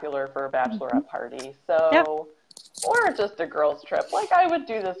be popular for a bachelorette party. So, yep. Or just a girls trip. Like I would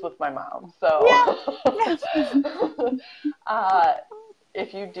do this with my mom. So,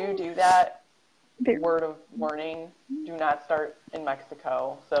 if you do that, word of warning, do not start in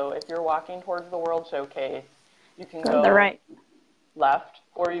Mexico. So if you're walking towards the World Showcase, you can go right. left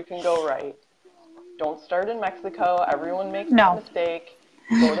or you can go right. Don't start in Mexico. Everyone makes that mistake.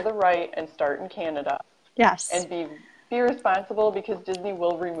 Go to the right and start in Canada. Yes. And be responsible because Disney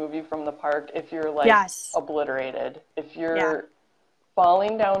will remove you from the park if you're like obliterated. If you're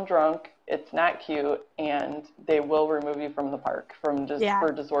falling down drunk, it's not cute, and they will remove you from the park for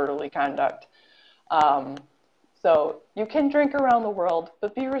disorderly conduct. So you can drink around the world,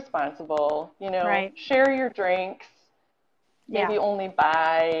 but be responsible. Share your drinks. Maybe only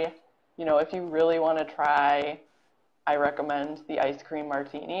buy. If you really want to try, I recommend the ice cream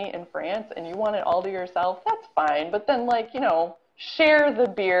martini in France, and you want it all to yourself, that's fine. But then, share the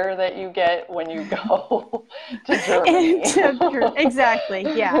beer that you get when you go to Germany. Exactly,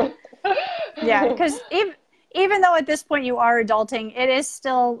 yeah. Yeah, because even though at this point you are adulting, it is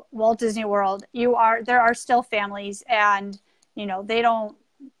still Walt Disney World. There are still families, and,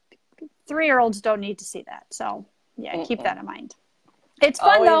 3-year-olds don't need to see that. So, keep that in mind. It's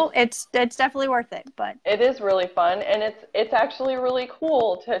fun though. It's definitely worth it, but it is really fun, and it's actually really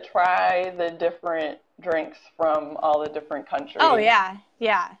cool to try the different drinks from all the different countries. Oh yeah.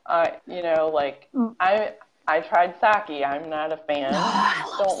 I tried sake. I'm not a fan.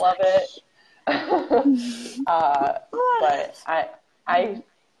 Don't love it. But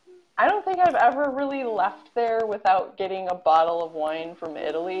I don't think I've ever really left there without getting a bottle of wine from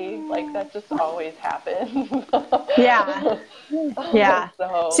Italy. Like, that just always happens. Yeah.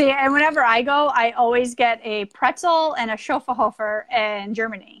 So. See, and whenever I go, I always get a pretzel and a Schofferhofer in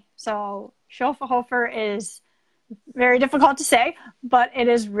Germany. So Schofferhofer is very difficult to say, but it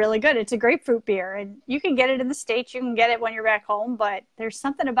is really good. It's a grapefruit beer, and you can get it in the States. You can get it when you're back home, but there's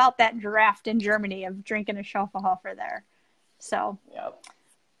something about that draft in Germany of drinking a Schofferhofer there. So,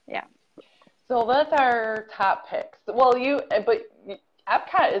 yeah. So that's our top picks. Well,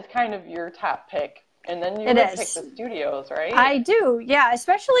 Epcot is kind of your top pick, and then you would pick the studios, right? I do, yeah,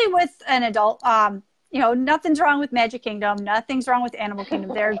 especially with an adult. Nothing's wrong with Magic Kingdom. Nothing's wrong with Animal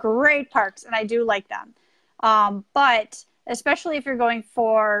Kingdom. They're great parks, and I do like them. But especially if you're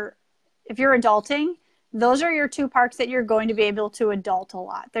adulting, those are your two parks that you're going to be able to adult a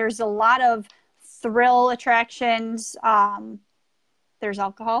lot. There's a lot of thrill attractions. There's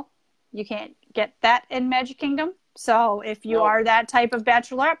alcohol. You can't get that in Magic Kingdom. So if you are that type of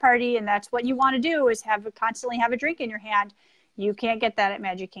bachelorette party and that's what you want to do is constantly have a drink in your hand, you can't get that at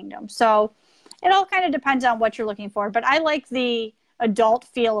Magic Kingdom. So it all kind of depends on what you're looking for. But I like the adult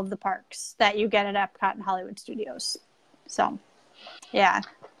feel of the parks that you get at Epcot and Hollywood Studios. So, yeah.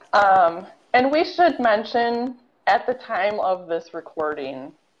 And we should mention, at the time of this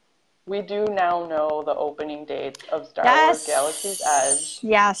recording, we do now know the opening dates of Star Wars Galaxy's Yes. Edge.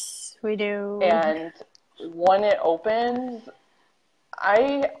 Yes, we do. And when it opens,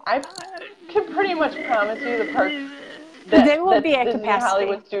 I can pretty much promise you the park They will be that at Disney capacity.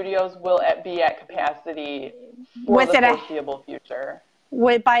 Hollywood Studios will be at capacity for With the it foreseeable future.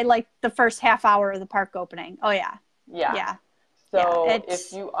 by like the first half hour of the park opening. Oh yeah. Yeah. Yeah. So Yeah,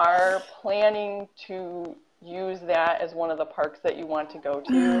 if you are planning to use that as one of the parks that you want to go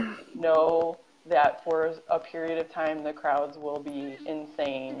to, know that for a period of time the crowds will be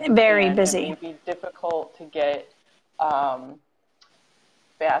insane. Very and busy. It may be difficult to get fast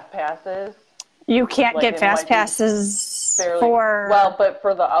passes. You can't Like, get fast passes but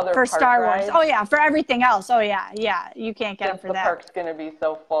for the other for park Star Wars. rides, Oh yeah, for everything else. Oh yeah, yeah. You can't get them since for the that. park's going to be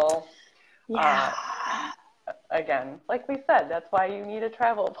so full. Yeah. Again, like we said, that's why you need a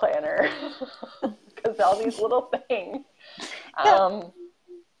travel planner, because all these little things.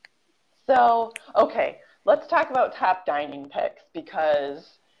 So, okay, let's talk about top dining picks,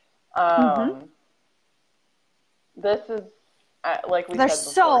 because this is, like we There's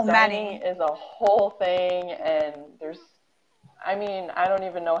said before, so dining many. is a whole thing, and I don't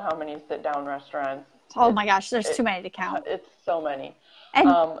even know how many sit-down restaurants. Oh my gosh, there's too many to count. It's so many.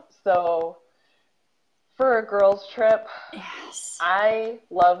 And so for a girls' trip, yes, I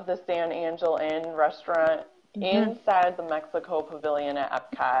love the San Angel Inn restaurant inside the Mexico Pavilion at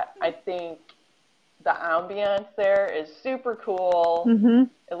Epcot. I think the ambiance there is super cool.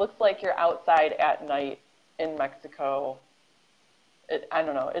 It looks like you're outside at night in Mexico. I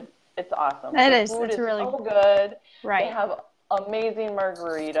don't know. It's awesome. The food is really so good. Right. They have amazing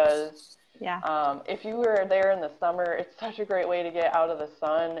margaritas. Yeah. If you were there in the summer, it's such a great way to get out of the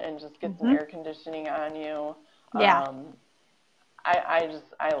sun and just get some air conditioning on you. Yeah. I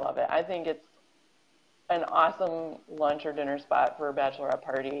love it. I think it's an awesome lunch or dinner spot for a bachelorette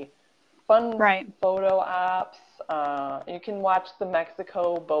party. Fun photo ops. You can watch the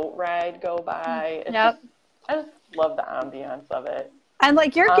Mexico boat ride go by. I just love the ambiance of it. And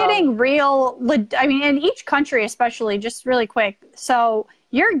like you're getting real, I mean, in each country, especially, just really quick. So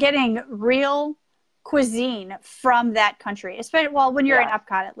you're getting real cuisine from that country, especially when you're in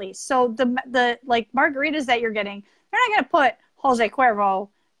Epcot at least. So the like margaritas that you're getting, they're not going to put Jose Cuervo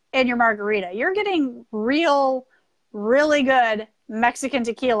in your margarita. You're getting real, really good Mexican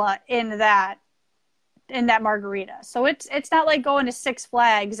tequila in that margarita. So it's not like going to Six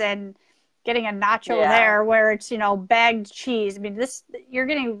Flags and getting a nacho there where it's, bagged cheese. I mean, you're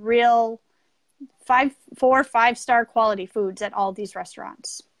getting real 4 or 5 star quality foods at all these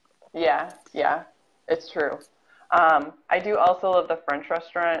restaurants. Yeah, it's true. I do also love the French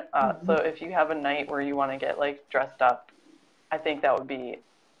restaurant. So if you have a night where you want to get like dressed up, I think that would be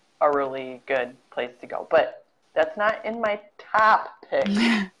a really good place to go. But that's not in my top pick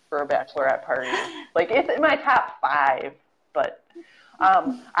for a bachelorette party. Like, it's in my top 5, but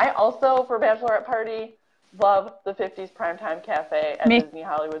I also, for bachelorette party, love the 50s Primetime Cafe at Disney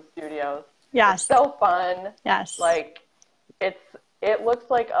Hollywood Studios. Yes. It's so fun. Yes. Like, it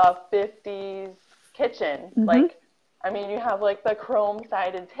looks like a 50s kitchen. Like, I mean, you have like the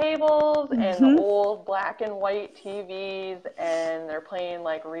chrome-sided tables and the old black and white TVs, and they're playing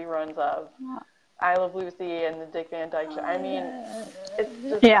like reruns of I Love Lucy and the Dick Van Dyke Show. I mean, it's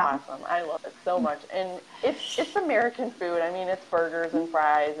just awesome. I love it so much. And it's American food. I mean, it's burgers and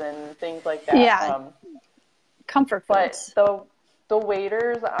fries and things like that. Yeah. Comfort foods. But the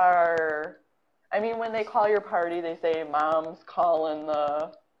waiters are, I mean, when they call your party, they say, Mom's calling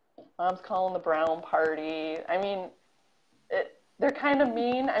the brown party. I mean, they're kind of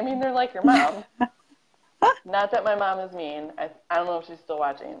mean. I mean, they're like your mom. Not that my mom is mean. I don't know if she's still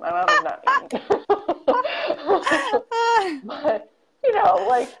watching. My mom is not mean. But,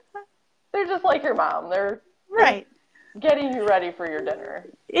 like, they're just like your mom. They're getting you ready for your dinner.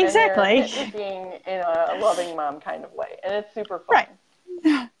 Exactly. And they're being in a loving mom kind of way. And it's super fun.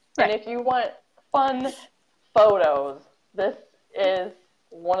 And if you want fun photos, this is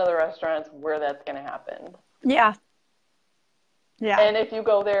one of the restaurants where that's going to happen. Yeah. Yeah. And if you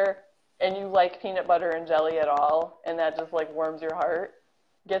go there and you like peanut butter and jelly at all, and that just like warms your heart,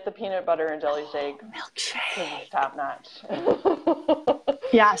 get the peanut butter and jelly shake. Milkshake. It's top notch.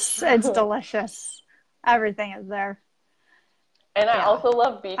 Yes, it's delicious. Everything is there. And I also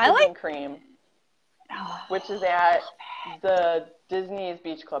love Beaches and Cream, which is at the Disney's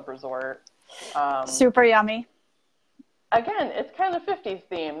Beach Club Resort. Super yummy. Again, it's kind of 50s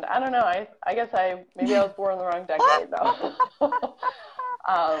themed. I don't know. I guess maybe I was born in the wrong decade, though.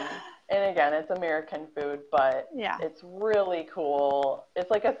 And again, it's American food, but it's really cool. It's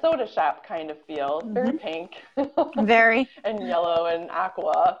like a soda shop kind of feel. It's very pink. Very. And yellow and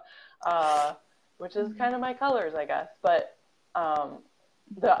aqua. which is kind of my colors, I guess. But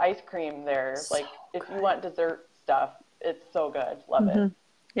the ice cream there, So like if good. you want dessert stuff, it's so good. Love Mm-hmm. it.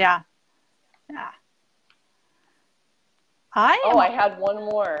 Yeah. Yeah. I had one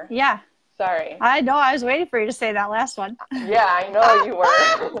more. Yeah. Sorry. I know. I was waiting for you to say that last one. Yeah, I know you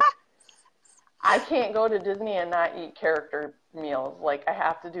were. I can't go to Disney and not eat character meals. Like, I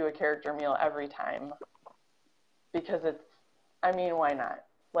have to do a character meal every time because I mean, why not?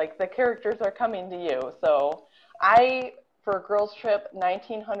 Like, the characters are coming to you. So, for a girls' trip,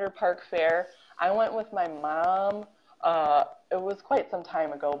 1900 Park Fair, I went with my mom. It was quite some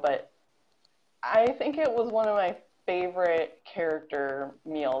time ago, but I think it was one of my favorite character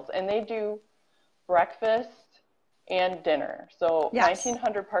meals. And they do breakfast and dinner. So, Yes.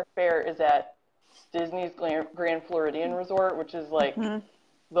 1900 Park Fair is at Disney's Grand Floridian Resort, which is like Mm-hmm.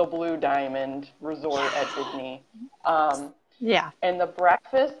 the Blue Diamond Resort at Disney. Yeah. And the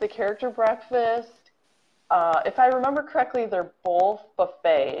character breakfast, if I remember correctly, they're both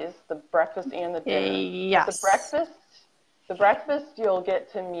buffets, the breakfast and the dinner. But Yes. the breakfast, you'll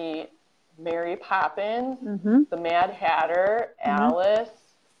get to meet Mary Poppins, Mm-hmm. the Mad Hatter, Mm-hmm. Alice,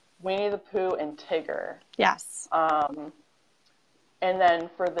 Winnie the Pooh, and Tigger. Yes. And then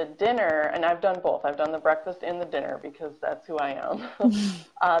for the dinner, and I've done both. I've done the breakfast and the dinner because that's who I am.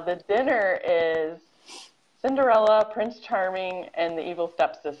 The dinner is Cinderella, Prince Charming, and the Evil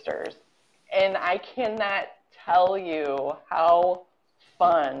Stepsisters. And I cannot tell you how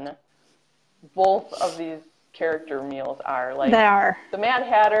fun both of these character meals are. Like, They are. the Mad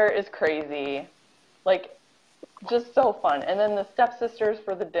Hatter is crazy. Like, just so fun. And then the Stepsisters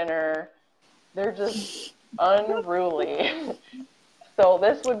for the dinner, they're just unruly. So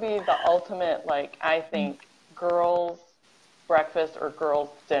this would be the ultimate, like, I think, girls' breakfast or girls'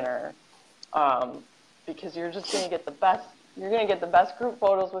 dinner, because you're just going to get the best. You're going to get the best group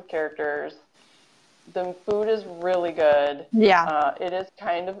photos with characters. The food is really good. Yeah. It's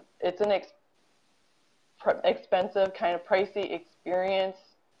an expensive, kind of pricey experience.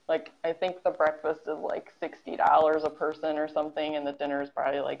 Like, I think the breakfast is like $60 a person or something, and the dinner is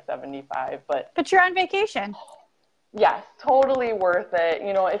probably like $75. But you're on vacation. Yes, totally worth it.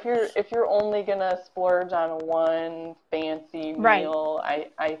 You know, if you're only gonna splurge on one fancy Right. meal,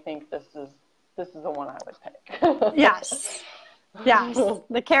 I think this is the one I would pick. Yes. Yes.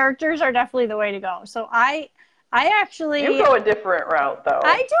 The characters are definitely the way to go. So I actually You go a different route though.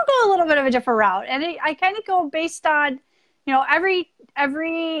 I do go a little bit of a different route, and I kind of go based on, every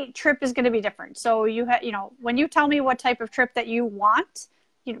trip is going to be different. So when you tell me what type of trip that you want,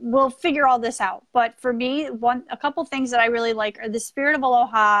 we'll figure all this out. But for me, a couple things that I really like are the Spirit of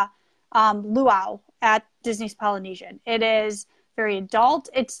Aloha luau at Disney's Polynesian. It is very adult.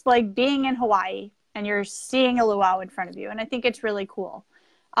 It's like being in Hawaii and you're seeing a luau in front of you, and I think it's really cool.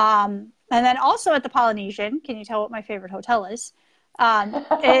 And then also at the Polynesian, can you tell what my favorite hotel is?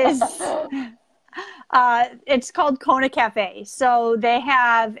 Is it's called Kona Cafe. So they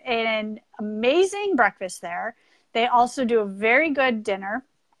have an amazing breakfast there. They also do a very good dinner.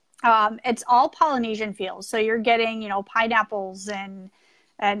 It's all Polynesian feels. So you're getting, pineapples and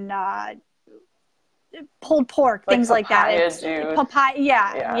pulled pork, like things like that. It's juice. Papaya,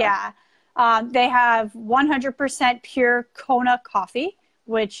 yeah. They have 100% pure Kona coffee,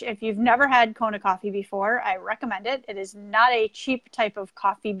 which if you've never had Kona coffee before, I recommend it. It is not a cheap type of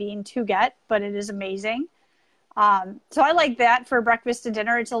coffee bean to get, but it is amazing. So I like that for breakfast and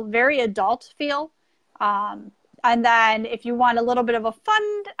dinner. It's a very adult feel. And then if you want a little bit of a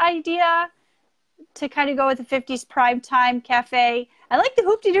fun idea to kind of go with the 50s primetime cafe, I like the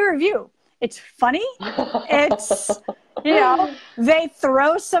Hoop-de-Doo Review. It's funny. It's, they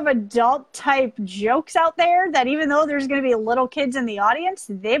throw some adult type jokes out there that even though there's going to be little kids in the audience,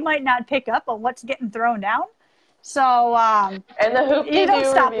 they might not pick up on what's getting thrown down. So, and the Hoop-de-Doo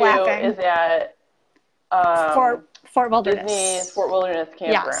Review laughing. Is at Fort Wilderness. Disney's Fort Wilderness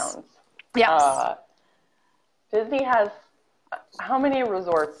Campgrounds. Yes. Disney has, how many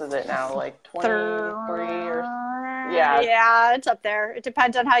resorts is it now? Like 23 or? Yeah, it's up there. It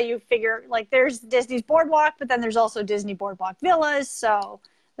depends on how you figure. Like, there's Disney's Boardwalk, but then there's also Disney Boardwalk Villas. So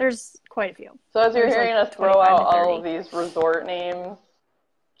there's quite a few. So as you're hearing us throw out all of these resort names,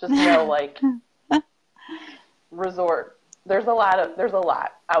 just know, like, resort. There's a lot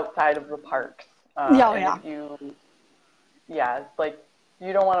outside of the parks. Like,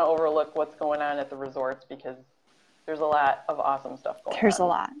 you don't want to overlook what's going on at the resorts because there's a lot of awesome stuff going on. There's a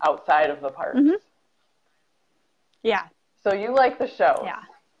lot outside of the parks. Mm-hmm. Yeah. So you like the shows? Yeah.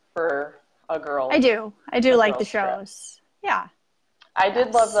 For a girl. I do like the shows. Trip. Yeah. I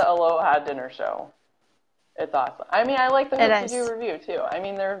did love the Aloha dinner show. It's awesome. I mean, I like the It Hoops You is. Do review too. I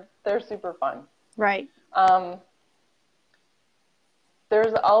mean, they're super fun. Right. Um,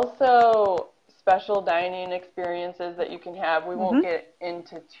 there's also special dining experiences that you can have. We won't Mm-hmm. get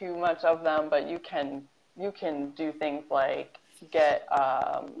into too much of them, but you can do things like get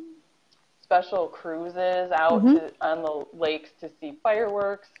special cruises out Mm-hmm. to on the lakes to see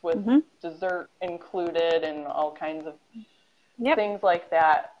fireworks with Mm-hmm. dessert included and all kinds of Yep. things like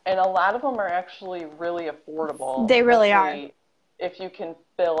that. And a lot of them are actually really affordable, They really are. especially if you can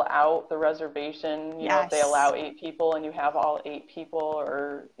fill out the reservation. You know, if they Yes. allow 8 people and you have all 8 people,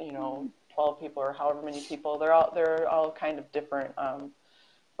 or 12 people, or however many people. They're all kind of different.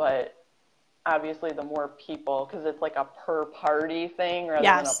 But obviously, the more people, because it's like a per party thing rather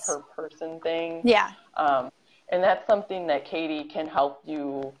than a Yes. per person thing. Yeah. Um, and that's something that Katie can help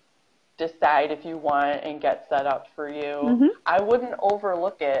you decide if you want and get set up for you. Mm-hmm. I wouldn't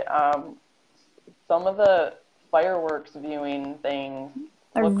overlook it. Some of the fireworks viewing things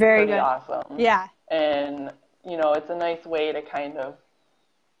They're look very pretty good. awesome. Yeah. And, it's a nice way to kind of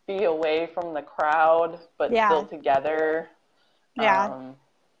be away from the crowd, but still Yeah. together. Yeah. Um,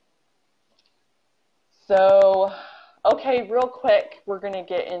 so, okay, real quick, we're going to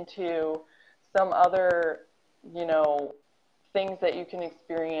get into some other, you know, things that you can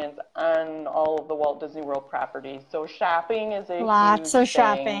experience on all of the Walt Disney World properties. So shopping is a Lots huge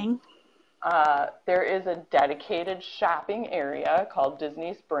of thing. shopping. There is a dedicated shopping area called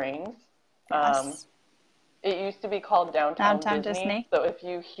Disney Springs. Um, Yes. it used to be called Downtown Downtown Disney. Disney. So if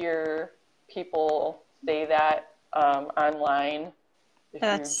you hear people say that online, if you're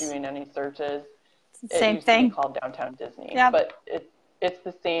That's doing any searches, the it same used to be thing. called Downtown Disney. Yep. But it's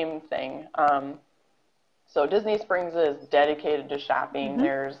the same thing. So Disney Springs is dedicated to shopping.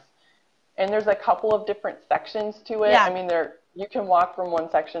 Mm-hmm. There's a couple of different sections to it. Yeah. I mean, you can walk from one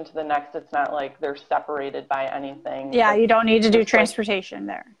section to the next. It's not like they're separated by anything. Yeah, But you don't need to do there's like, transportation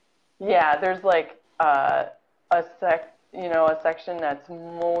there. yeah, there's like a section that's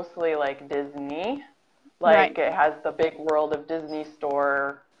mostly like Disney. Right. Like it has the big World of Disney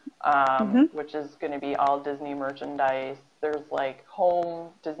store, Mm-hmm. which is going to be all Disney merchandise. There's like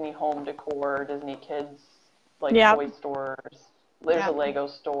Disney home decor, Disney kids like Yep. toy stores. There's a Yep. Lego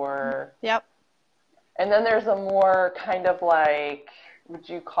store. Yep. And then there's a more kind of like, would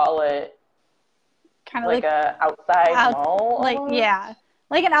you call it Kind of like like a outside mall like almost? yeah,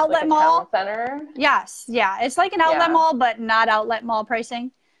 like an Like outlet a mall. town center? Yes. Yeah. It's like an outlet Yeah. mall, but not outlet mall pricing.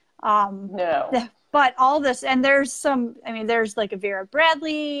 No. But all this, and there's some, I mean, there's like a Vera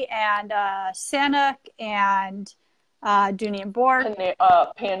Bradley and Sanuk and Dooney and Bourke,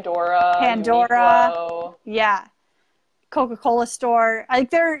 Pandora, Pandora, Uniqlo. yeah, Coca-Cola store. Like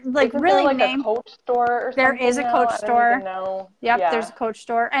they're like Isn't there really like a named. Coach store or There something is a now? Coach I don't even store. know. Yep, there's Yeah. a Coach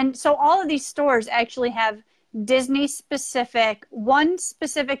store. And so all of these stores actually have Disney specific, one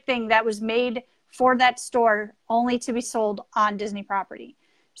specific thing that was made for that store only to be sold on Disney property.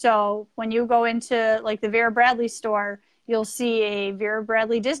 So when you go into like the Vera Bradley store, you'll see a Vera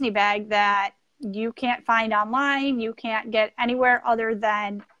Bradley Disney bag that you can't find online. You can't get anywhere other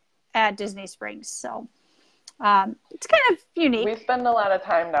than at Disney Springs. So it's kind of unique. We spend a lot of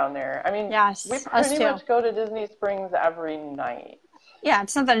time down there. I mean, Yes, we us pretty too. much go to Disney Springs every night. Yeah,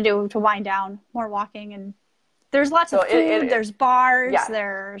 it's something to do to wind down, more walking, and there's lots So of food. There's bars.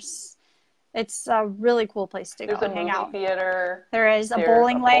 yes. It's a really cool place to go There's a and hang movie out. theater. There is a There's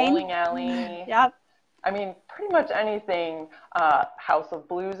bowling a lane. bowling alley. Yep, I mean, pretty much anything. House of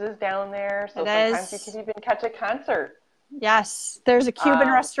Blues is down there, so it sometimes you is. can even catch a concert. Yes, there's a Cuban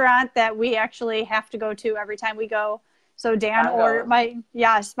restaurant that we actually have to go to every time we go. So Dan ordered my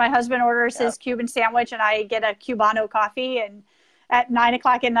husband orders his Cuban sandwich, and I get a Cubano coffee, and at 9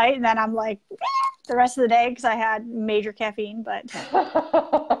 o'clock at night, and then I'm like the rest of the day because I had major caffeine, but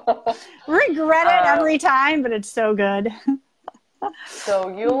regret it every time. But it's so good.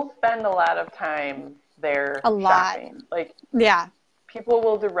 So you'll spend a lot of time there shopping. Like yeah, people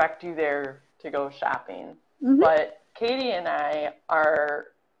will direct you there to go shopping. mm-hmm. But Katie and I are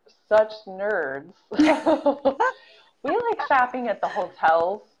such nerds. We like shopping at the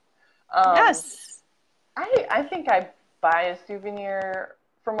hotels. Yes. I think I buy a souvenir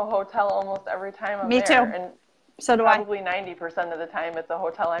from a hotel almost every time I'm Me there. too. And so do probably 90% of the time it's a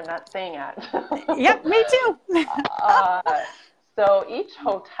hotel I'm not staying at. Yep, me too. So each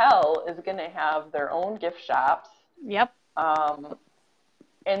hotel is going to have their own gift shops. Yep.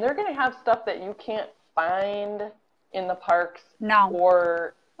 And they're going to have stuff that you can't find in the parks. No.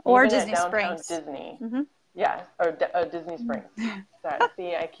 Or Disney at downtown Springs. Disney. Mm-hmm. Yes, or Disney Springs.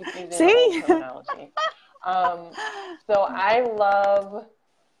 See, I keep using See? the terminology. So I love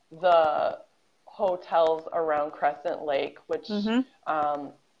the hotels around Crescent Lake, which Mm-hmm.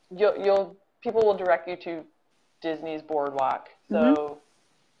 people will direct you to Disney's Boardwalk. Mm-hmm. So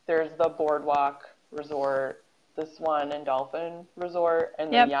there's the Boardwalk Resort, the Swan and Dolphin Resort, and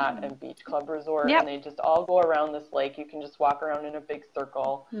the Yep. Yacht and Beach Club Resort, and Yep. they just all go around this lake. You can just walk around in a big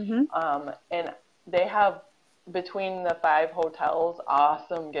circle. Mm-hmm. And they have, between the 5 hotels,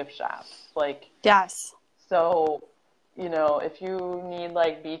 awesome gift shops. Like, Yes. so, if you need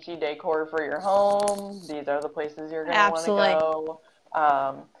like beachy decor for your home, these are the places you're going to want to Absolutely. go.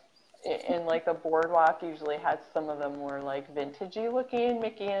 Um, and like the boardwalk usually has some of the more like vintagey looking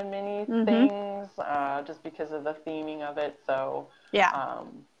Mickey and Minnie Mm-hmm. things, just because of the theming of it. So, Yeah.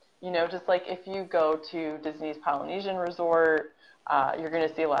 just like if you go to Disney's Polynesian Resort, you're going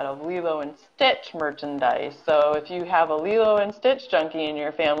to see a lot of Lilo and Stitch merchandise. So if you have a Lilo and Stitch junkie in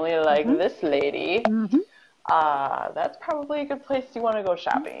your family, like Mm-hmm. this lady, Mm-hmm. that's probably a good place you want to go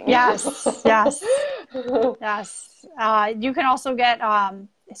shopping. Yes. Yes. Yes. You can also get,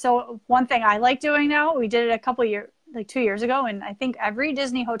 so one thing I like doing now, we did it a couple years, like 2 years ago, and I think every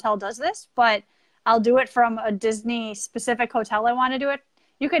Disney hotel does this, but I'll do it from a Disney specific hotel I want to do it.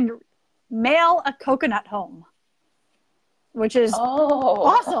 You can mail a coconut home, which is Oh.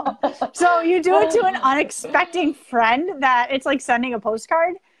 awesome. So you do it to an unexpected friend that it's like sending a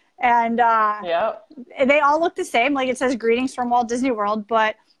postcard. And Yep. they all look the same. Like it says greetings from Walt Disney World,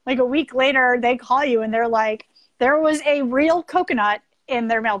 but like a week later they call you and they're like, there was a real coconut in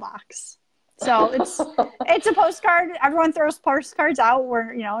their mailbox. So it's a postcard. Everyone throws postcards out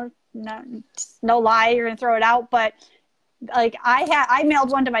where, no lie, you're gonna throw it out. But like I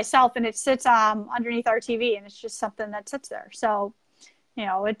mailed one to myself and it sits underneath our TV and it's just something that sits there. So,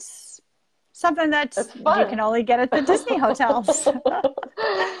 it's something that's It's you fun. can only get at the Disney hotels.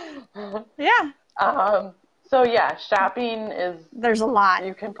 Yeah. So yeah, shopping is, There's a lot.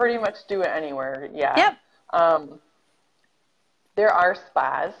 you can pretty much do it anywhere. Yeah. Yep. There are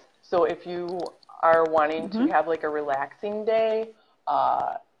spas. So if you are wanting to Mm-hmm. have like a relaxing day,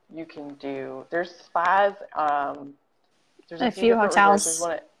 you can there's spas. There's a A few few different resorts.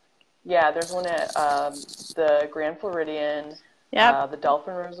 hotels. There's one at the Grand Floridian, Yep. the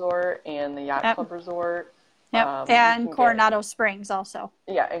Dolphin Resort, and the Yacht Yep. Club Resort. Yep. You And can Coronado Springs also.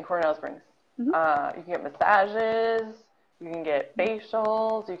 in Coronado Springs. Mm-hmm. You can get massages, you can get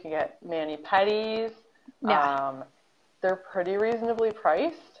facials, you can get mani-pedis. Yeah. They're pretty reasonably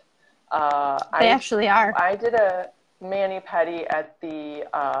priced. They actually are. I did a mani-pedi at the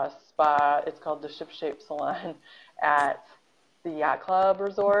spa. It's called the Ship Shape Salon at the Yacht Club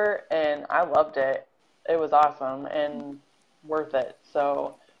Resort, and I loved it. It was awesome and worth it.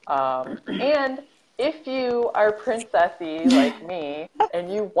 So, and if you are princessy like me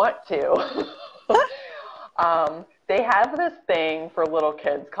and you want to, they have this thing for little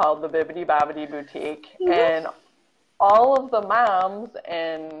kids called the Bibbidi Bobbidi Boutique, Mm-hmm. and all of the moms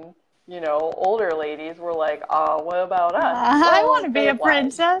and older ladies were like, "Oh, what about us?" I want to be they a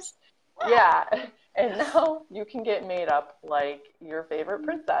princess. Yeah, and now you can get made up like your favorite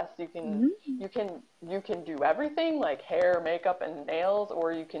princess. You can Mm-hmm. you can do everything like hair, makeup, and nails,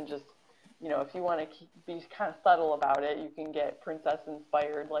 or you can just if you want to be kind of subtle about it, you can get princess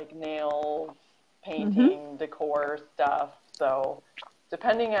inspired like nails, painting, decor stuff. So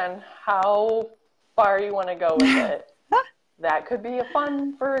depending on how far you want to go with it, that could be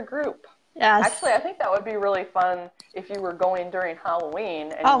fun for a group. Yes. Actually, I think that would be really fun if you were going during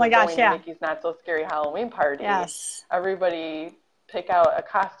Halloween and Oh you my were gosh, going yeah. to Mickey's Not So Scary Halloween Party. Yes. Everybody pick out a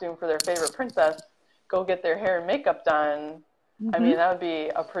costume for their favorite princess, go get their hair and makeup done. Mm-hmm. I mean, that would be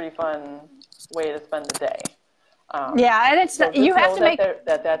a pretty fun way to spend the day. Yeah, and it's so you have to make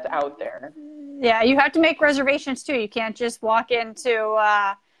that's out there. Yeah, you have to make reservations too. You can't just walk into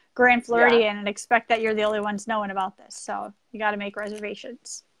Grand Floridian and expect that you're the only ones knowing about this. So you got to make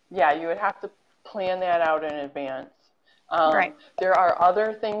reservations. Yeah, you would have to plan that out in advance. Right. There are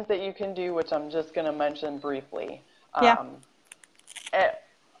other things that you can do, which I'm just going to mention briefly. Yeah.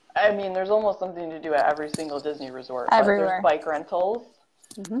 I mean, there's almost something to do at every single Disney resort. Everywhere. But there's bike rentals.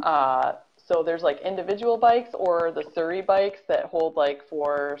 Mm-hmm. So there's like individual bikes or the Surrey bikes that hold like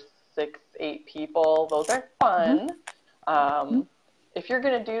 4, 6, 8 people. Those are fun. Mm-hmm. If you're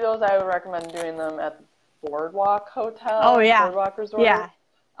going to do those, I would recommend doing them at the Boardwalk Hotel. Oh, yeah. Boardwalk Resort. Yeah.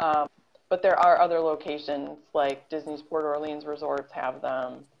 But there are other locations like Disney's Port Orleans resorts have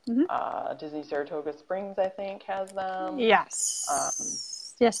them. Mm-hmm. Disney Saratoga Springs, I think, has them.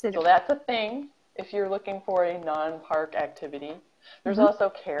 Yes. Yes, they do. So that's a thing if you're looking for a non-park activity. There's also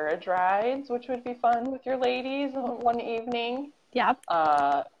carriage rides, which would be fun with your ladies one evening. Yep.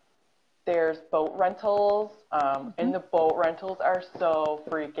 There's boat rentals, and the boat rentals are so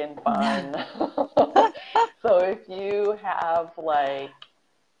freaking fun. So if you have like,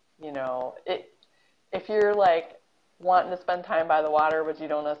 if you're like wanting to spend time by the water, but you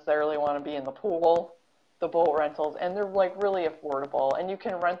don't necessarily want to be in the pool, the boat rentals, and they're like really affordable, and you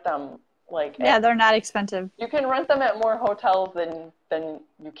can rent them like they're not expensive. You can rent them at more hotels than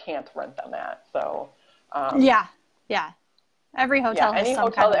you can't rent them at. So yeah, every hotel has any some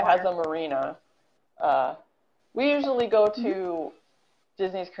hotel kind of that has water. a marina. We usually go to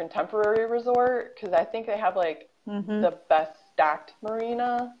Disney's Contemporary Resort because I think they have like the best stacked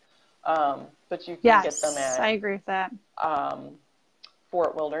marina. But you can get them I at agree with that.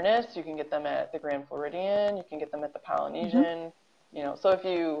 Fort Wilderness. You can get them at the Grand Floridian. You can get them at the Polynesian. So if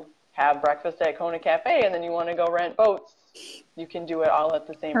you have breakfast at Kona Cafe and then you want to go rent boats, you can do it all at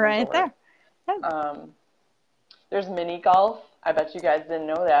the same resort. There. Yeah. There's mini golf. I bet you guys didn't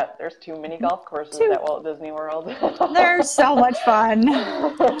know that. There's 2 mini golf courses at Walt Disney World. They're so much fun.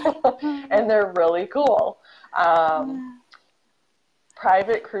 And they're really cool.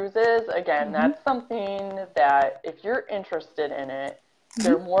 Private cruises, again, that's something that if you're interested in it,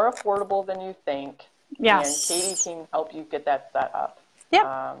 they're more affordable than you think. Yes. And Katie can help you get that set up.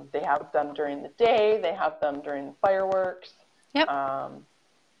 Yep. They have them during the day. They have them during the fireworks. Yep.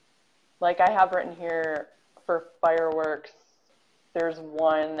 Like I have written here for fireworks, there's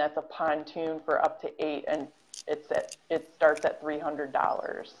one that's a pontoon for up to 8, and it starts at $300.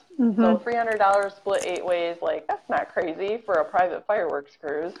 So $300 split 8 ways, like that's not crazy for a private fireworks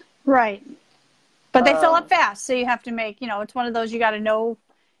cruise. Right. But they fill up fast, so you have to make, it's one of those you got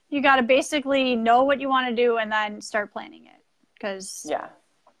to basically know what you want to do and then start planning it. Because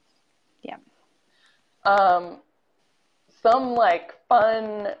some like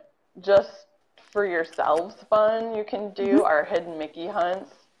fun, just for yourselves fun you can do are hidden Mickey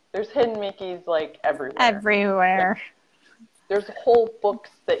hunts. There's hidden Mickeys like everywhere. Like, there's whole books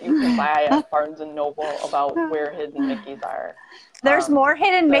that you can buy at Barnes and Noble about where hidden Mickeys are. There's more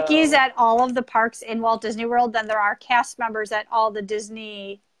hidden Mickeys at all of the parks in Walt Disney World than there are cast members at all of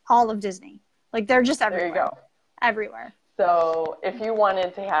Disney. Like they're just everywhere. There you go. Everywhere. So if you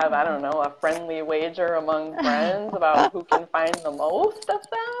wanted to have, I don't know, a friendly wager among friends about who can find the most of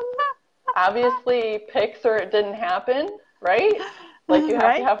them, obviously pics or it didn't happen, right? Like you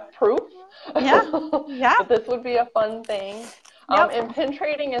have to have proof. Yeah. But this would be a fun thing. And pin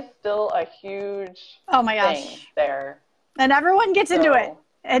trading is still a huge thing there. And everyone gets into it.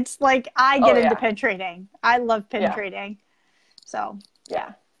 It's like I get into pin trading. I love pin trading. So,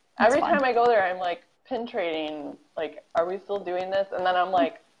 Every time I go there, I'm like, pin trading, like, are we still doing this? And then I'm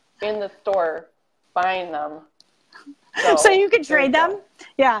like in the store buying them. So you can trade them?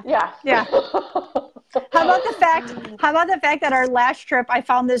 Yeah. How about the fact that our last trip I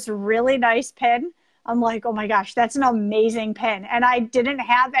found this really nice pin? I'm like, oh my gosh, that's an amazing pin. And I didn't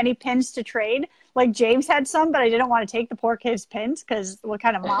have any pins to trade. Like James had some, but I didn't want to take the poor kid's pins because what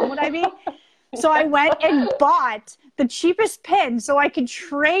kind of mom would I be? So I went and bought the cheapest pin so I could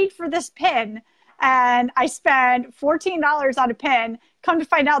trade for this pin. And I spent $14 on a pin. Come to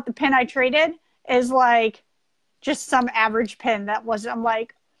find out the pin I traded is like just some average pin that wasn't. I'm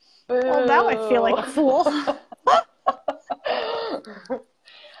like, well, now I feel like a fool. But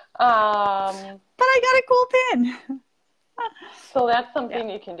I got a cool pin. So that's something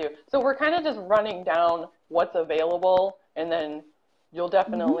you can do. So we're kind of just running down what's available, and then you'll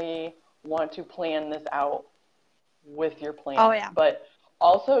definitely want to plan this out with your plan. Oh, yeah. But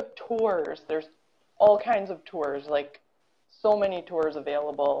also tours. There's all kinds of tours, like so many tours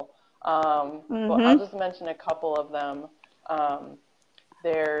available. But I'll just mention a couple of them.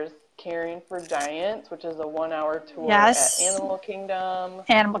 There's Caring for Giants, which is a 1-hour tour at Animal Kingdom,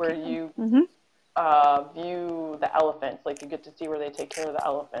 where you view the elephants. Like you get to see where they take care of the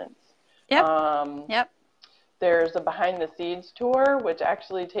elephants. There's a behind the scenes tour, which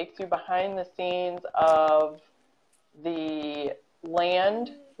actually takes you behind the scenes of the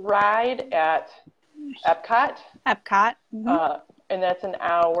land ride at Epcot. And that's an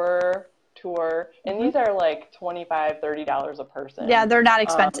hour tour. And these are like $25, $30 a person. Yeah, they're not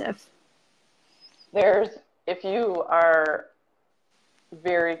expensive. If you are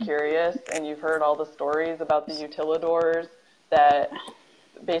very curious and you've heard all the stories about the utilidors, that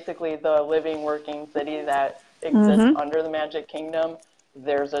basically the living, working city that exists under the Magic Kingdom,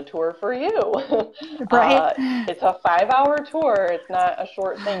 there's a tour for you. Right. It's a 5-hour tour. It's not a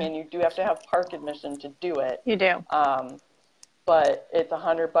short thing, and you do have to have park admission to do it. You do. But it's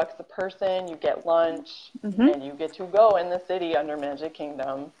 $100 a person. You get lunch, and you get to go in the city under Magic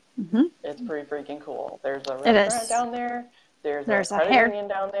Kingdom. It's pretty freaking cool. There's a restaurant down there. There's a There's a credit hair. union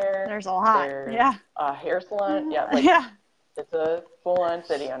down there. There's a lot. There's Yeah. a hair salon. Yeah, like Yeah. it's a full-on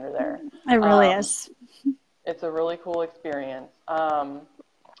city under there. It really is. It's a really cool experience.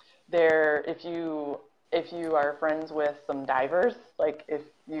 There, if you are friends with some divers, like if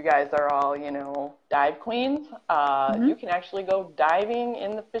you guys are all, dive queens, you can actually go diving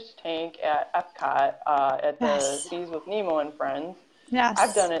in the fish tank at Epcot, at the Yes. Seas with Nemo and Friends. Yes.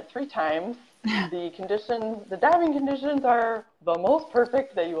 I've done it 3 times. The diving conditions are the most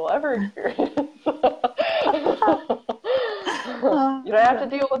perfect that you will ever experience. You don't have to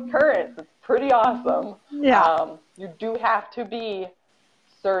deal with currents. It's pretty awesome. Yeah. You do have to be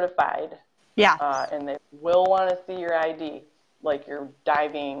certified. Yeah. And they will want to see your ID, like your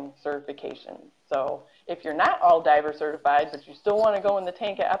diving certification. So if you're not all diver certified, but you still want to go in the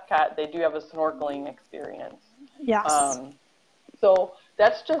tank at Epcot, they do have a snorkeling experience. Yes. So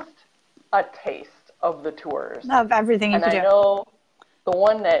that's just a taste of the tours. Of everything you and can do. And I know the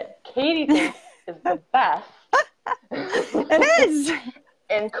one that Katie thinks is the best. It is.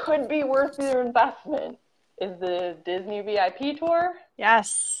 And could be worth your investment is the Disney VIP tour.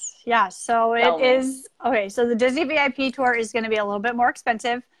 Yes. Yeah. So it is. Okay. So the Disney VIP tour is going to be a little bit more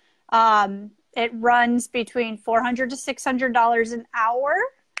expensive. It runs between $400 to $600 an hour.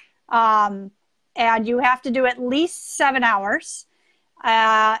 And you have to do at least 7 hours.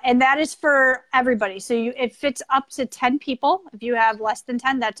 And that is for everybody. So it fits up to 10 people. If you have less than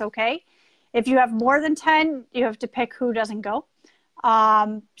 10, that's okay. If you have more than 10, you have to pick who doesn't go.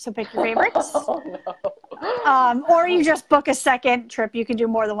 So pick your favorites. Oh, no. Or you just book a second trip. You can do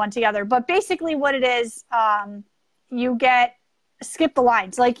more than one together. But basically what it is, you skip the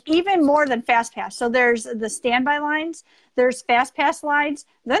lines, like even more than Fast Pass. So there's the standby lines, there's Fast Pass lines,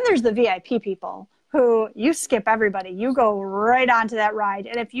 then there's the VIP people who you skip everybody. You go right onto that ride.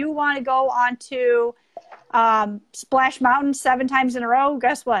 And if you want to go onto Splash Mountain 7 times in a row,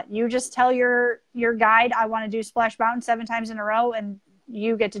 guess what? You just tell your guide, I want to do Splash Mountain 7 times in a row, and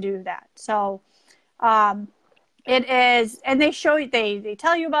you get to do that. So it is, and they show you, they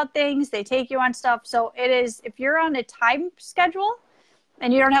tell you about things, they take you on stuff. So it is, if you're on a time schedule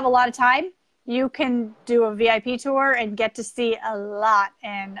and you don't have a lot of time, you can do a VIP tour and get to see a lot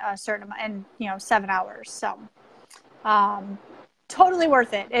in a certain amount, in 7 hours. So totally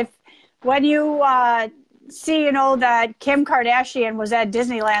worth it. When you see, that Kim Kardashian was at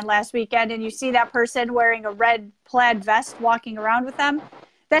Disneyland last weekend and you see that person wearing a red plaid vest walking around with them,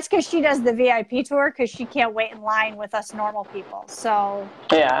 that's because she does the VIP tour because she can't wait in line with us normal people. So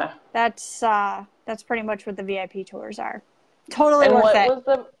yeah, that's pretty much what the VIP tours are. Totally worth it.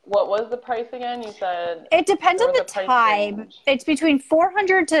 What was the price again? You said it depends on the time. Range. It's between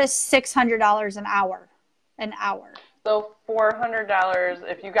 $400 to $600 an hour. So $400.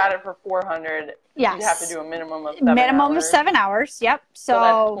 If you got it for $400, yes, you'd have to do a minimum of 7 hours. Of 7 hours. Yep. So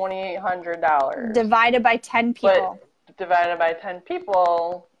that's $2,800 divided by 10 people. But divided by 10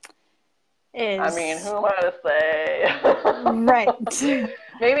 people is. I mean, who am I to say? Right.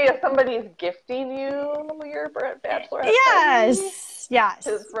 Maybe if somebody's gifting you your Bachelorette yes. party, yes,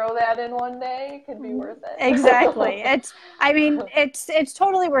 to throw that in one day could be worth it. Exactly. It's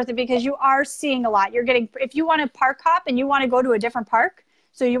totally worth it because you are seeing a lot. You're getting, if you want to park hop and you want to go to a different park,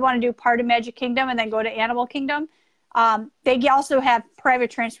 so you want to do part of Magic Kingdom and then go to Animal Kingdom, they also have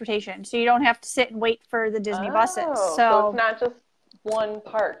private transportation, so you don't have to sit and wait for the Disney buses. So it's not just one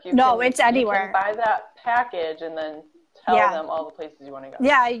park. It's anywhere. You can buy that package and then tell them all the places you want to go.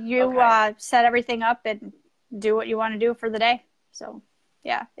 Yeah, you set everything up and do what you want to do for the day. So,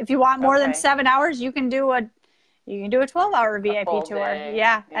 yeah, if you want more than 7 hours, you can do a 12-hour VIP tour. Day,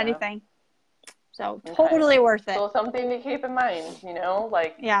 yeah, anything. So totally worth it. So something to keep in mind,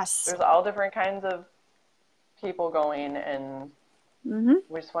 yes, there's all different kinds of people going, and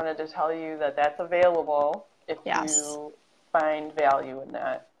we just wanted to tell you that that's available if you find value in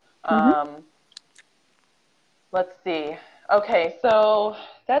that. Let's see. Okay, so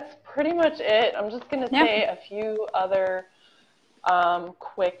that's pretty much it. I'm just going to say a few other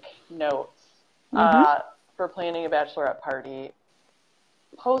quick notes for planning a bachelorette party.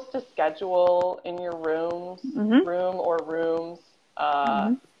 Post a schedule in your room or rooms.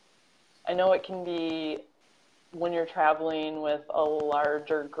 I know it can be when you're traveling with a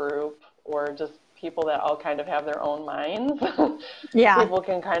larger group or just people that all kind of have their own minds. People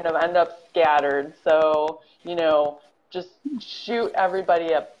can kind of end up scattered. So, just shoot everybody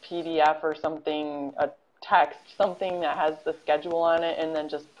a PDF or something, a text, something that has the schedule on it, and then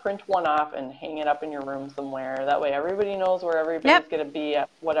just print one off and hang it up in your room somewhere. That way everybody knows where everybody's going to be at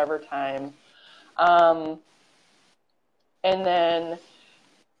whatever time. And then,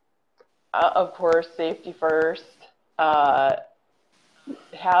 of course, safety first. uh,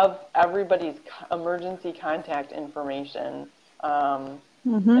 have everybody's emergency contact information.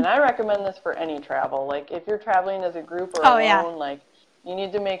 And I recommend this for any travel. Like if you're traveling as a group or Oh, alone, yeah. like you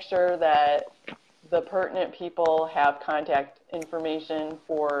need to make sure that the pertinent people have contact information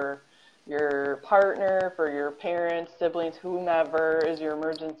for your partner, for your parents, siblings, whomever is your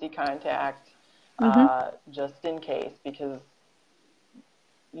emergency contact, just in case, because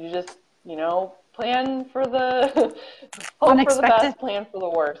you just, plan for the, hope for the Unexpected. best, plan for the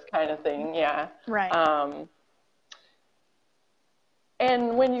worst kind of thing, yeah. Right.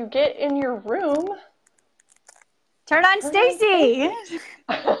 And when you get in your room, Turn on turn on Stacy. Stacy.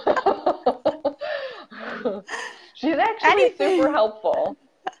 She's actually super Anything. helpful.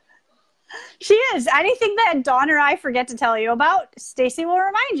 She is. Anything that Dawn or I forget to tell you about, Stacy will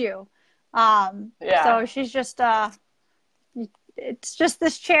remind you. Yeah. So she's just, it's just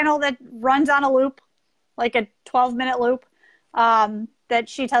this channel that runs on a loop, like a 12-minute loop, that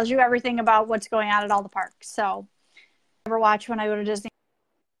she tells you everything about what's going on at all the parks. So, ever watch when I go to Disney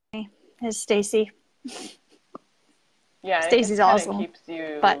is Stacy. Yeah, Stacy's it kind awesome. of keeps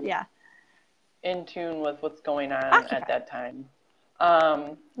you But yeah, in tune with what's going on occupied. at that time.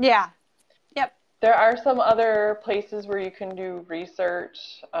 Yeah. Yep. There are some other places where you can do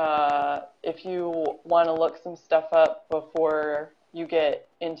research if you want to look some stuff up before you get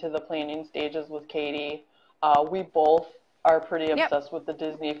into the planning stages with Katie. We both are pretty Yep. obsessed with the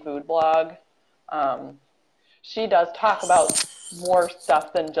Disney food blog. She does talk about more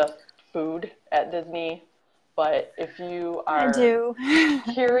stuff than just food at Disney, but if you I are do.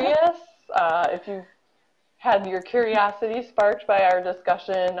 curious, if you've had your curiosity sparked by our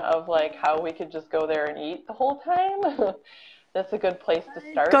discussion of like how we could just go there and eat the whole time, that's a good place to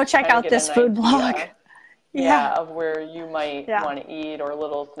start Go to check kind of out get this an food blog. idea, Yeah. of where you might Yeah. want to eat or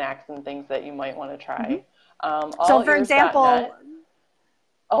little snacks and things that you might want to try. So, for example, Allears.net.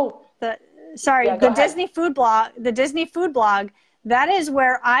 Oh, the yeah, go the ahead. Disney food blog, that is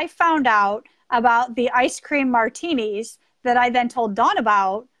where I found out about the ice cream martinis that I then told Dawn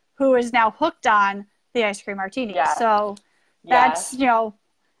about, who is now hooked on the ice cream martinis. Yes. So that's, Yes.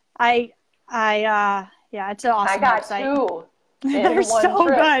 yeah, it's an I awesome got website. two They're in one so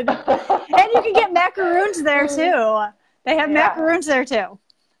trip. good. And you can get macaroons there too. They have Yeah. macaroons there too.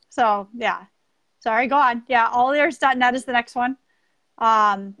 So yeah. Sorry, go on. Yeah, allears.net is the next one.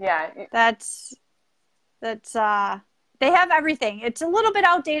 Yeah. That's they have everything. It's a little bit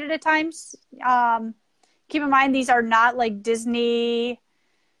outdated at times. Keep in mind these are not like Disney.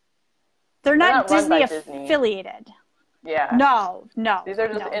 They're not run by Disney Disney. affiliated. Yeah. No. These are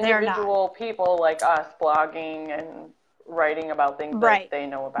just they're not. individual people like us blogging and writing about things that they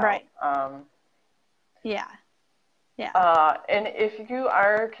know about. Right. Yeah. And if you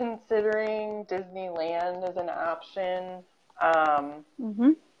are considering Disneyland as an option,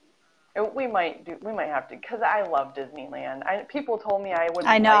 we might have to, because I love Disneyland. People told me I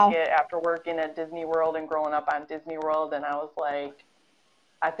wouldn't like it after working at Disney World and growing up on Disney World, and I was like,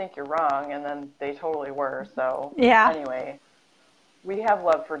 I think you're wrong, and then they totally were. So anyway, we have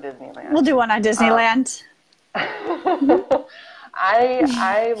love for Disneyland. We'll do one on Disneyland.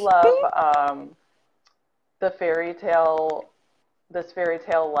 I love this fairy tale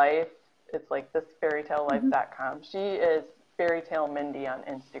life. It's like thisfairytalelife.com. She is Fairy Tale Mindy on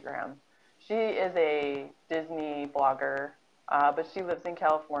Instagram. She is a Disney blogger, but she lives in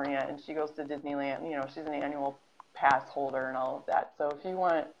California and she goes to Disneyland. She's an annual pass holder and all of that. So if you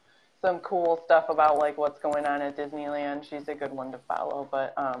want some cool stuff about like what's going on at Disneyland, she's a good one to follow.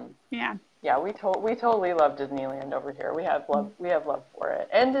 But yeah, we totally love Disneyland over here. We have love for it.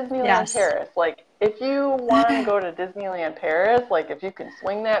 And Disneyland Paris. Like if you want to go to Disneyland Paris, like if you can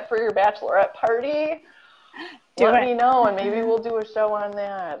swing that for your bachelorette party, let me know and maybe we'll do a show on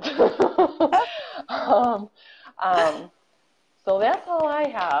that. So that's all I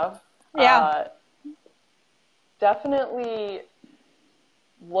have. Definitely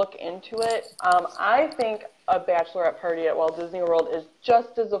look into it. I think a bachelorette party at Walt Disney World is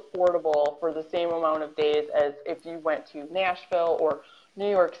just as affordable for the same amount of days as if you went to Nashville or New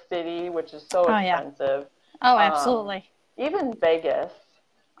York City, which is so expensive. Oh, absolutely. Even Vegas.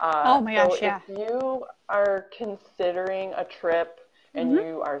 Oh my gosh, if you are considering a trip and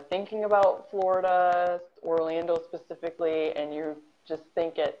you are thinking about Florida, Orlando specifically, and you just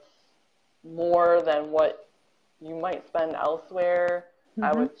think it's more than what you might spend elsewhere,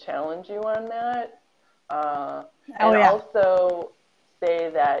 I would challenge you on that. Also say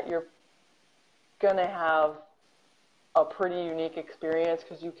that you're going to have a pretty unique experience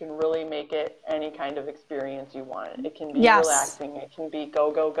because you can really make it any kind of experience you want. It can be relaxing. It can be go,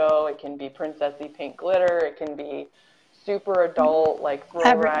 go, go. It can be princessy pink glitter. It can be, super adult, like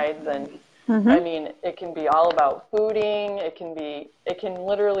thrill rides, and I mean, it can be all about fooding. It can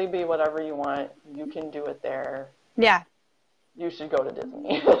literally be whatever you want. You can do it there. Yeah. You should go to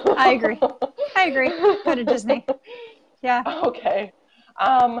Disney. I agree. Go to Disney. Yeah. Okay.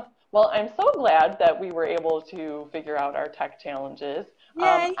 Well, I'm so glad that we were able to figure out our tech challenges.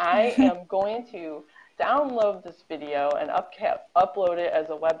 Yay. I am going to download this video and upload it as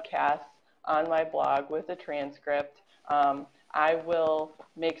a webcast on my blog with a transcript. I will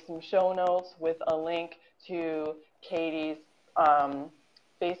make some show notes with a link to Katie's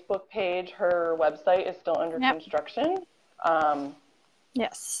Facebook page. Her website is still under construction.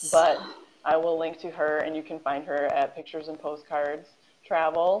 Yes. But I will link to her, and you can find her at Pictures and Postcards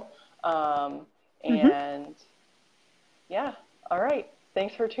Travel. And yeah, all right.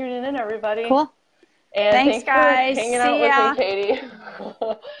 Thanks for tuning in, everybody. Cool. And thanks guys. for hanging out with me, Katie.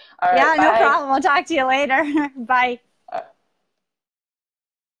 All right, yeah, bye. No problem. We'll talk to you later. Bye.